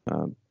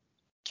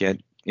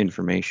 Get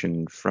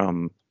information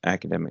from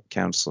academic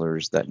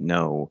counselors that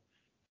know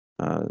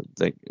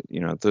that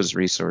those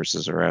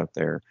resources are out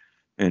there,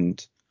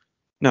 and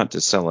not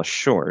to sell us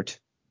short,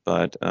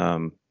 but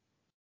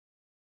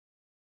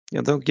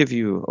they'll give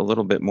you a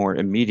little bit more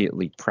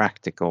immediately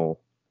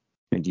practical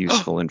and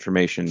useful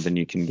information than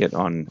you can get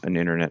on an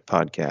internet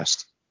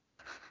podcast.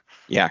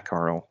 Yeah,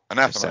 Carl,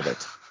 Anathema. I said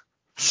it.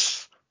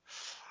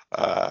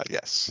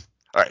 Yes.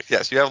 All right.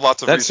 Yes, you have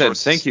lots of that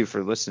resources. Said, thank you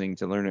for listening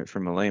to Learn It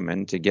From a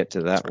Layman to get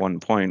to that one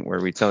point where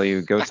we tell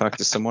you go talk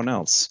to someone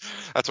else.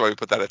 That's why we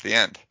put that at the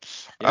end.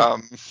 Yep.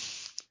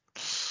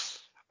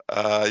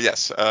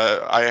 Yes,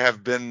 I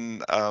have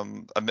been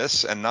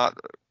amiss and not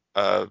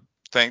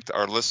thanked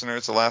our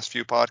listeners the last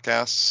few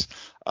podcasts.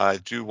 I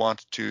do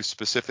want to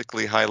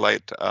specifically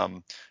highlight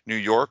New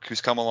York,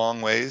 who's come a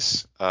long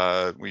ways.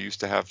 We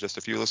used to have just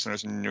a few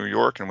listeners in New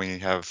York, and we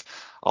have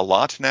a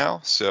lot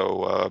now.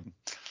 So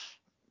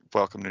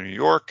welcome to New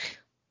York.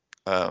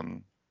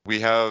 We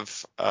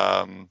have,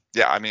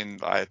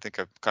 I think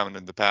I've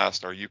commented in the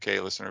past, our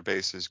UK listener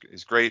base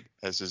is great,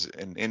 as is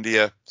in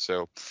India.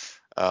 So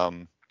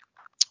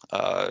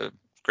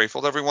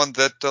grateful to everyone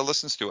that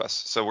listens to us.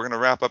 So we're going to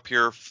wrap up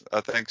here.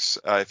 Thanks.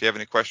 If you have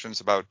any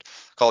questions about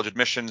college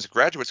admissions,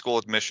 graduate school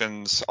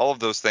admissions, all of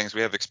those things,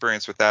 we have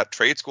experience with that.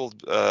 Trade school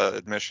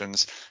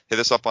admissions, hit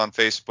us up on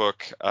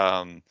Facebook.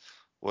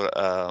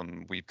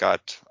 We've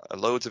got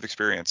loads of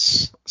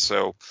experience.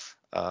 So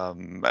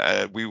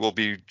we will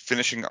be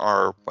finishing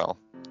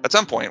at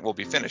some point we'll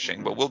be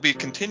finishing, but we'll be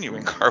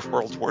continuing our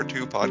World War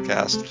II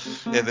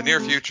podcast in the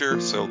near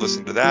future. So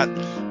listen to that,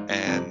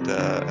 and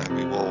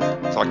we will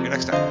talk to you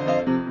next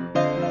time.